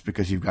 Just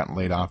because you've gotten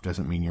laid off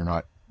doesn't mean you're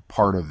not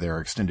part of their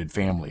extended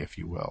family, if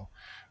you will.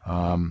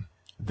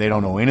 They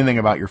don't know anything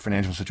about your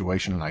financial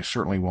situation, and I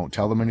certainly won't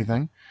tell them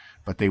anything,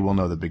 but they will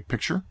know the big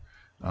picture.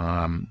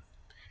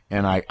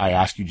 And I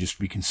ask you just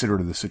to be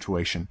considerate of the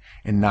situation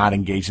and not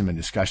engage them in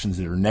discussions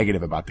that are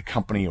negative about the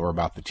company or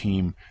about the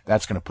team.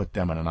 That's going to put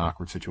them in an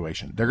awkward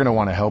situation. They're going to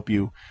want to help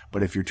you,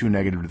 but if you're too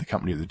negative to the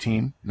company or the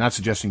team, not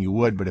suggesting you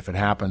would, but if it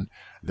happened,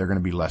 they're going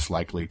to be less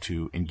likely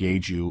to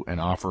engage you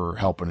and offer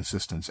help and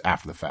assistance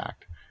after the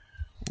fact.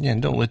 Yeah,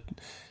 and don't let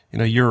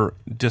your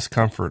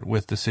discomfort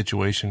with the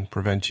situation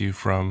prevent you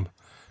from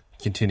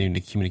continuing to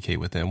communicate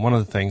with them. One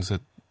of the things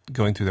that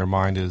going through their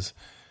mind is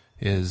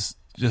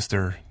just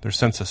their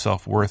sense of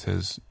self-worth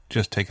has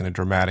just taken a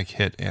dramatic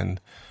hit, and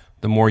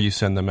the more you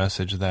send the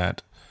message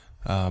that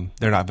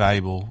they're not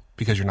valuable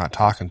because you're not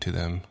talking to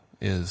them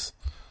it's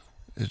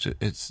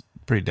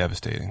pretty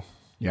devastating.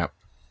 Yep.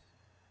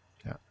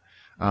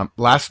 Yeah.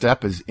 Last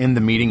step is in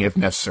the meeting if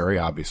necessary,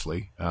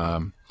 obviously.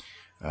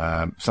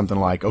 Something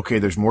like, okay,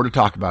 there's more to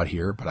talk about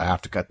here, but I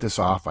have to cut this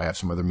off. I have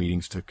some other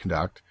meetings to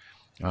conduct.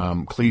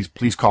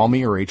 Please call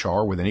me or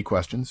HR with any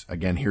questions.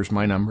 Again, here's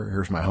my number.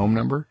 Here's my home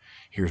number.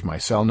 Here's my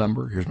cell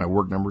number. Here's my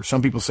work number.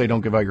 Some people say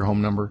don't give out your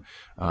home number.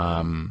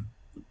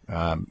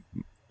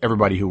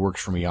 Everybody who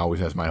works for me always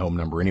has my home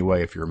number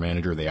anyway. If you're a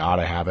manager, they ought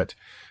to have it.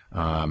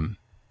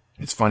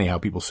 It's funny how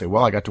people say,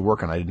 well, I got to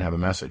work and I didn't have a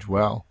message.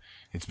 Well,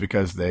 it's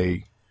because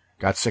they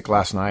got sick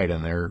last night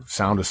and they're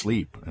sound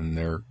asleep and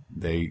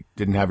they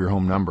didn't have your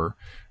home number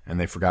and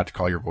they forgot to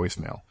call your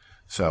voicemail.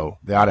 So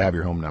they ought to have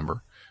your home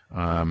number.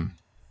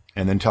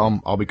 And then tell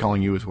them I'll be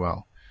calling you as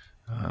well.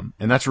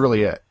 And that's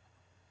really it.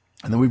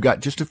 And then we've got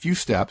just a few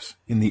steps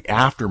in the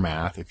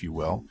aftermath, if you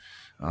will.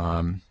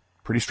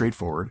 Pretty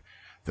straightforward.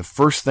 The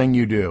first thing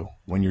you do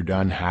when you're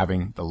done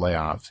having the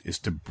layoffs is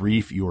to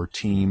brief your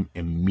team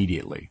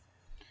immediately.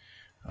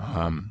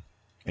 And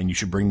you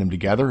should bring them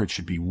together. It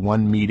should be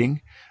one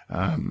meeting.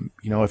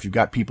 If you've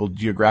got people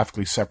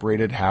geographically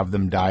separated, have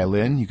them dial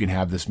in. You can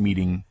have this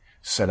meeting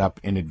set up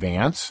in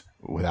advance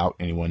without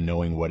anyone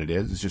knowing what it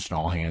is. It's just an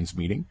all-hands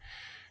meeting.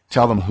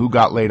 Tell them who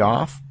got laid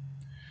off,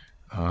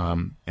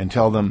 and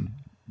tell them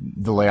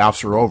the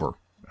layoffs are over.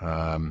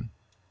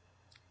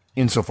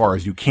 Insofar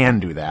as you can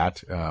do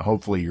that,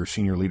 hopefully your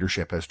senior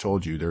leadership has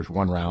told you there's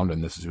one round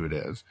and this is who it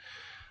is.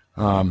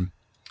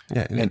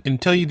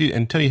 Until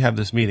you have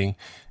this meeting,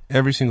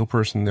 every single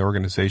person in the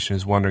organization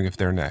is wondering if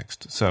they're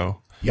next.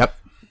 So, yep.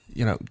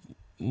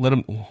 Let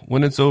them,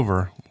 when it's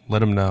over, let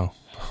them know.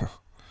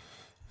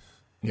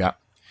 Yeah.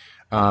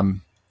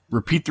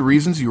 Repeat the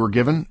reasons you were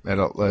given at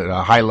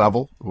a high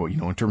level,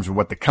 in terms of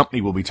what the company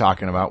will be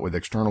talking about with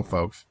external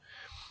folks.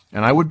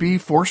 And I would be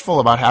forceful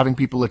about having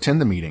people attend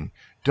the meeting.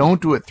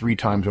 Don't do it 3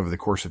 times over the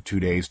course of 2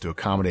 days to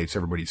accommodate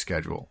everybody's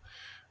schedule.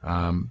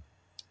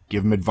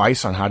 Give them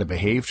advice on how to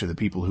behave to the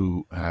people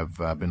who have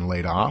been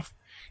laid off.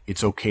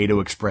 It's okay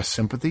to express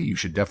sympathy. You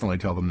should definitely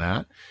tell them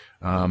that.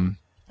 And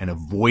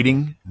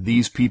avoiding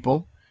these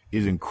people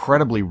is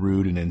incredibly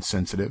rude and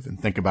insensitive. And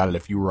think about it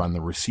if you were on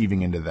the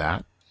receiving end of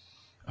that.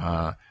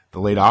 The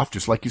laid off,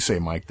 just like you say,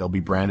 Mike, they'll be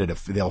branded.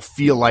 They'll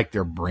feel like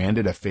they're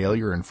branded a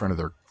failure in front of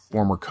their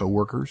former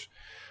coworkers.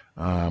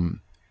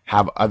 Having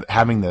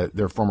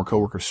their former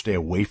coworkers stay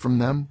away from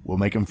them will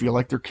make them feel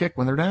like they're kicked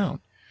when they're down.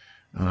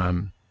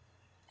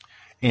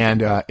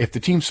 And if the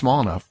team's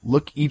small enough,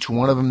 look each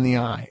one of them in the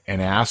eye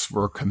and ask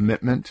for a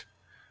commitment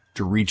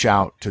to reach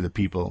out to the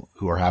people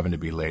who are having to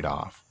be laid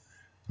off.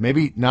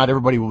 Maybe not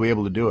everybody will be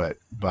able to do it,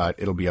 but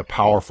it'll be a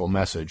powerful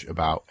message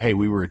about, hey,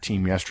 we were a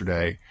team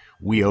yesterday.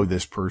 We owe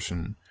this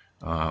person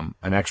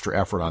an extra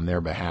effort on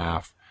their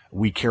behalf.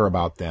 We care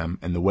about them.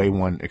 And the way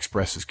one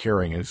expresses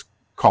caring is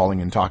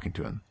calling and talking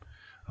to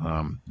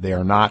them.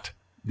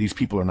 These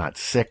people are not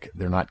sick.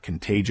 They're not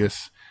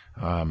contagious.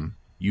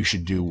 You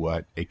should do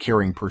what a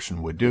caring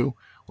person would do,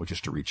 which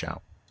is to reach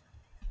out.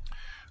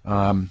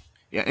 And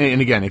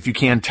again, if you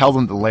can, tell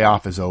them the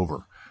layoff is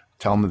over.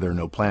 Tell them that there are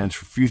no plans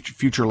for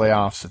future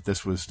layoffs. If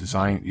this was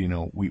designed,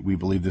 we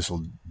believe this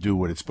will do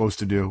what it's supposed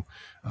to do.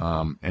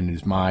 And it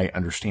is my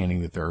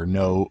understanding that there are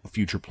no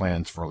future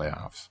plans for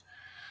layoffs.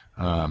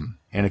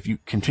 And if you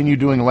continue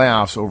doing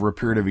layoffs over a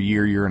period of a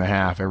year and a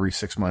half, every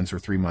 6 months or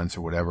 3 months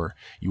or whatever,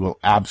 you will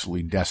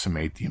absolutely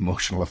decimate the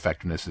emotional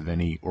effectiveness of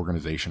any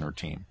organization or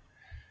team.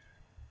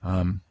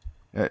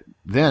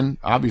 Then,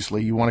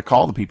 obviously, you want to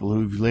call the people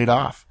who've laid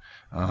off.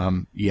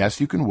 Yes,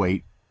 you can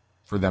wait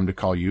for them to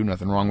call you.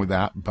 Nothing wrong with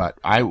that. But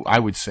I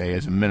would say,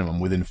 as a minimum,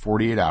 within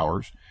 48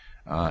 hours,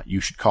 you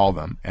should call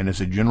them. And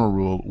as a general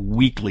rule,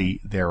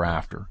 weekly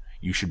thereafter,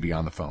 you should be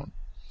on the phone.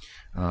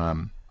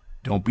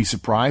 Don't be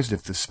surprised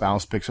if the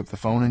spouse picks up the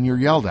phone and you're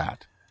yelled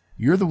at.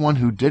 You're the one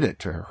who did it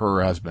to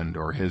her husband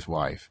or his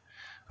wife.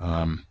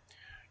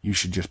 You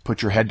should just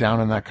put your head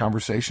down in that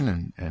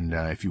conversation and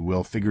if you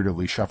will,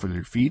 figuratively shuffle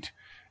your feet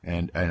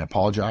and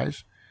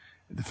apologize.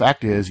 The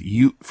fact is,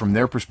 from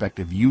their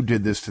perspective, you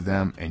did this to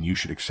them, and you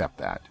should accept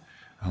that.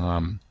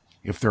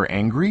 If they're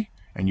angry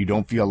and you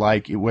don't feel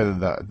like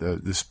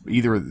whether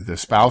either the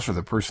spouse or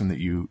the person that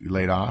you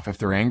laid off, if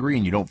they're angry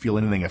and you don't feel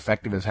anything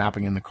effective is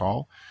happening in the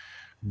call,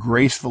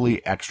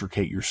 gracefully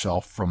extricate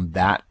yourself from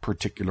that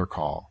particular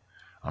call.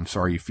 I'm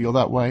sorry you feel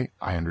that way.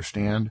 I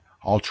understand.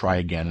 I'll try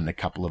again in a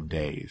couple of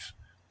days.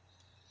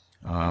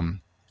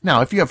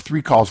 Now, if you have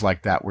 3 calls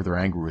like that where they're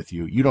angry with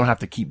you, you don't have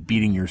to keep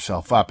beating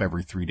yourself up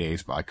every 3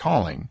 days by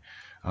calling.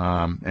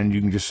 And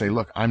you can just say,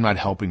 look, I'm not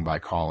helping by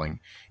calling.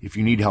 If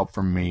you need help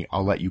from me,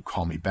 I'll let you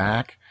call me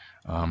back.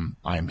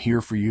 I am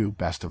here for you.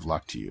 Best of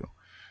luck to you.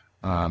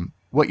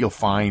 What you'll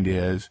find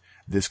is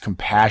this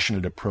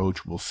compassionate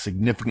approach will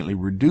significantly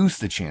reduce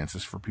the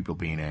chances for people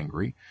being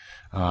angry.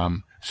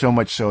 So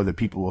much so that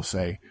people will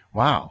say,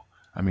 wow,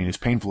 as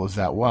painful as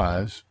that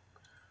was,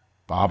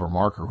 Bob or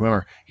Mark or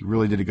whoever, he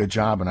really did a good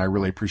job, and I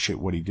really appreciate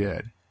what he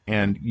did.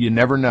 And you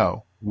never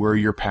know where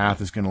your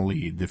path is going to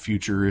lead. The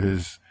future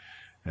is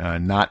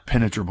not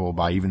penetrable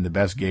by even the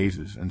best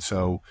gazes. And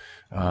so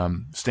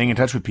staying in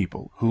touch with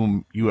people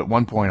whom you at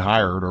one point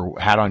hired or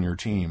had on your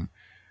team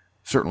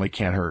certainly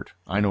can't hurt.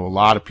 I know a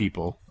lot of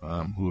people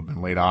who have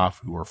been laid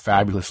off who are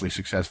fabulously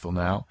successful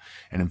now.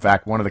 And in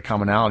fact, one of the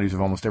commonalities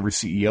of almost every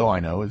CEO I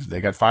know is they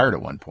got fired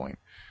at one point.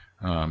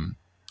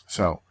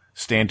 So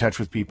stay in touch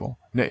with people.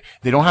 They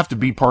don't have to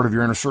be part of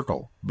your inner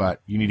circle,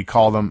 but you need to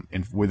call them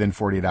within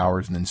 48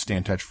 hours and then stay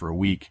in touch for a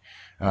week,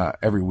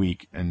 every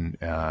week, and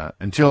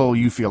until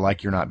you feel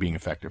like you're not being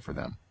effective for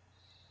them.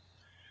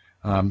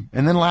 And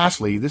then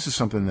lastly, this is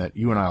something that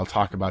you and I will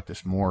talk about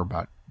this more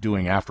about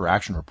doing after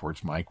action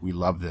reports, Mike. We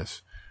love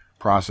this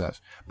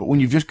process. But when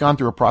you've just gone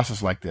through a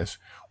process like this,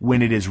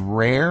 when it is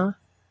rare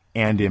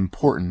and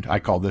important, I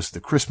call this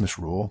the Christmas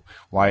rule.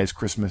 Why is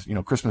Christmas?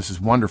 Christmas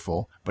is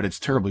wonderful, but it's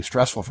terribly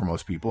stressful for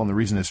most people. And the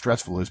reason it's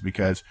stressful is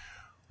because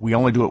we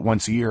only do it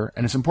once a year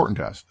and it's important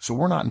to us. So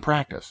we're not in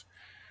practice.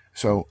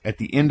 So at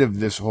the end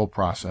of this whole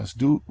process,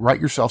 write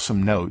yourself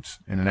some notes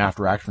in an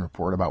after action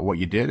report about what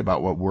you did,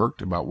 about what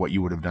worked, about what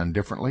you would have done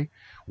differently,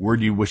 word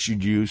you wish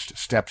you'd used,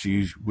 steps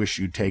you wish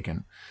you'd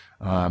taken.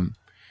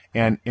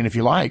 And if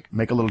you like,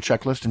 make a little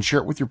checklist and share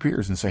it with your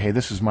peers and say, hey,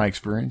 this is my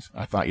experience.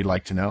 I thought you'd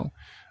like to know.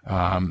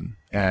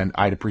 And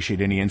I'd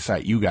appreciate any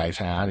insight you guys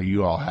had or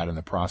you all had in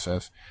the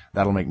process.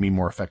 That'll make me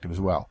more effective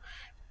as well.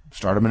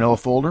 Start a manila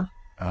folder.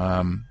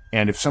 And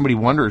if somebody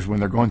wonders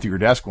when they're going through your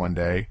desk one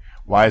day,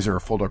 why is there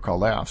a folder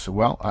called Layoffs? So,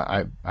 well,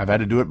 I've had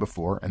to do it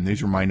before, and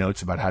these are my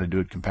notes about how to do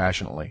it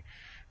compassionately.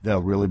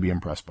 They'll really be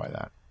impressed by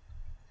that.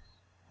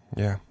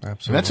 Yeah,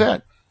 absolutely. And that's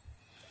it.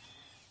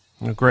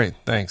 Well, great.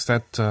 Thanks.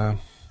 That,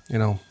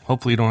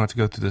 hopefully you don't have to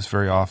go through this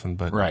very often,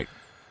 but right.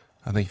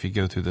 I think if you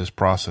go through this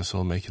process,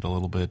 it'll make it a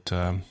little bit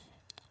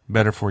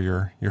better for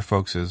your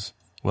folks as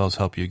well as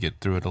help you get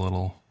through it a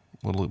little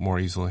more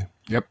easily.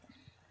 Yep.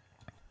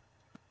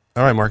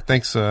 All right, Mark.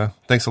 Thanks a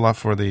lot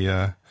for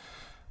the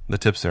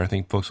tips there. I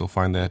think folks will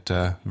find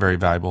that very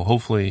valuable.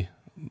 Hopefully,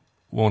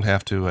 won't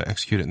have to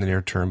execute it in the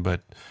near term,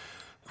 but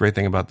great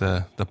thing about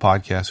the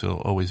podcast, will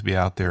always be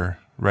out there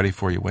ready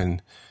for you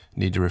when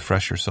you need to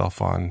refresh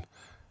yourself on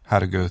how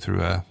to go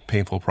through a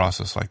painful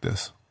process like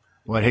this.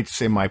 Well, I'd hate to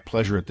say my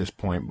pleasure at this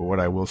point, but what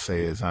I will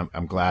say is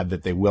I'm glad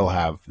that they will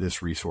have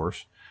this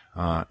resource.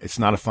 It's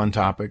not a fun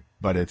topic,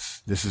 but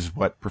this is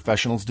what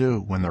professionals do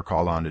when they're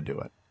called on to do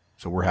it.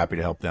 So we're happy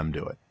to help them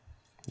do it.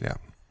 Yeah.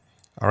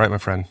 All right, my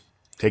friend.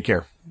 Take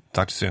care.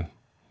 Talk to you soon.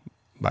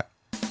 Bye.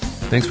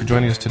 Thanks for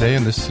joining us today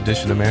in this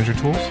edition of Manager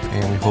Tools,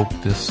 and we hope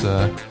this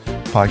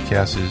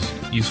podcast is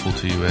useful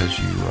to you as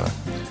you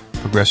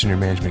progress in your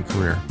management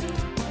career.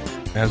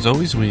 As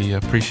always, we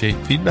appreciate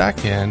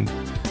feedback, and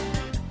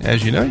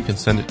as you know, you can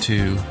send it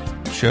to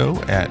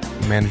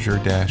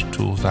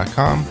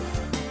show@manager-tools.com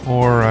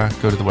or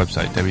go to the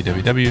website,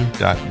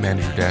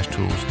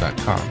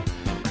 www.manager-tools.com.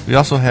 We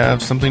also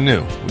have something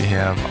new. We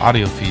have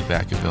audio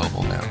feedback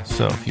available now.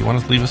 So if you want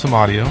to leave us some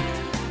audio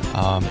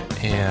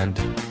and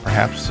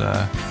perhaps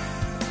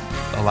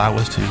allow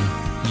us to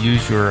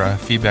use your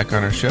feedback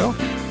on our show,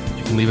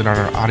 you can leave it on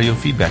our audio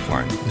feedback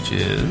line, which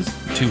is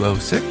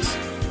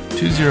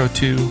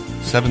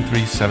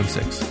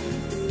 206-202-7376.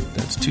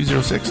 That's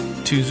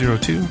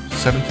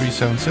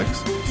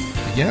 206-202-7376.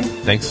 Again,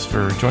 thanks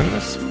for joining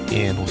us,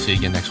 and we'll see you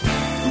again next week.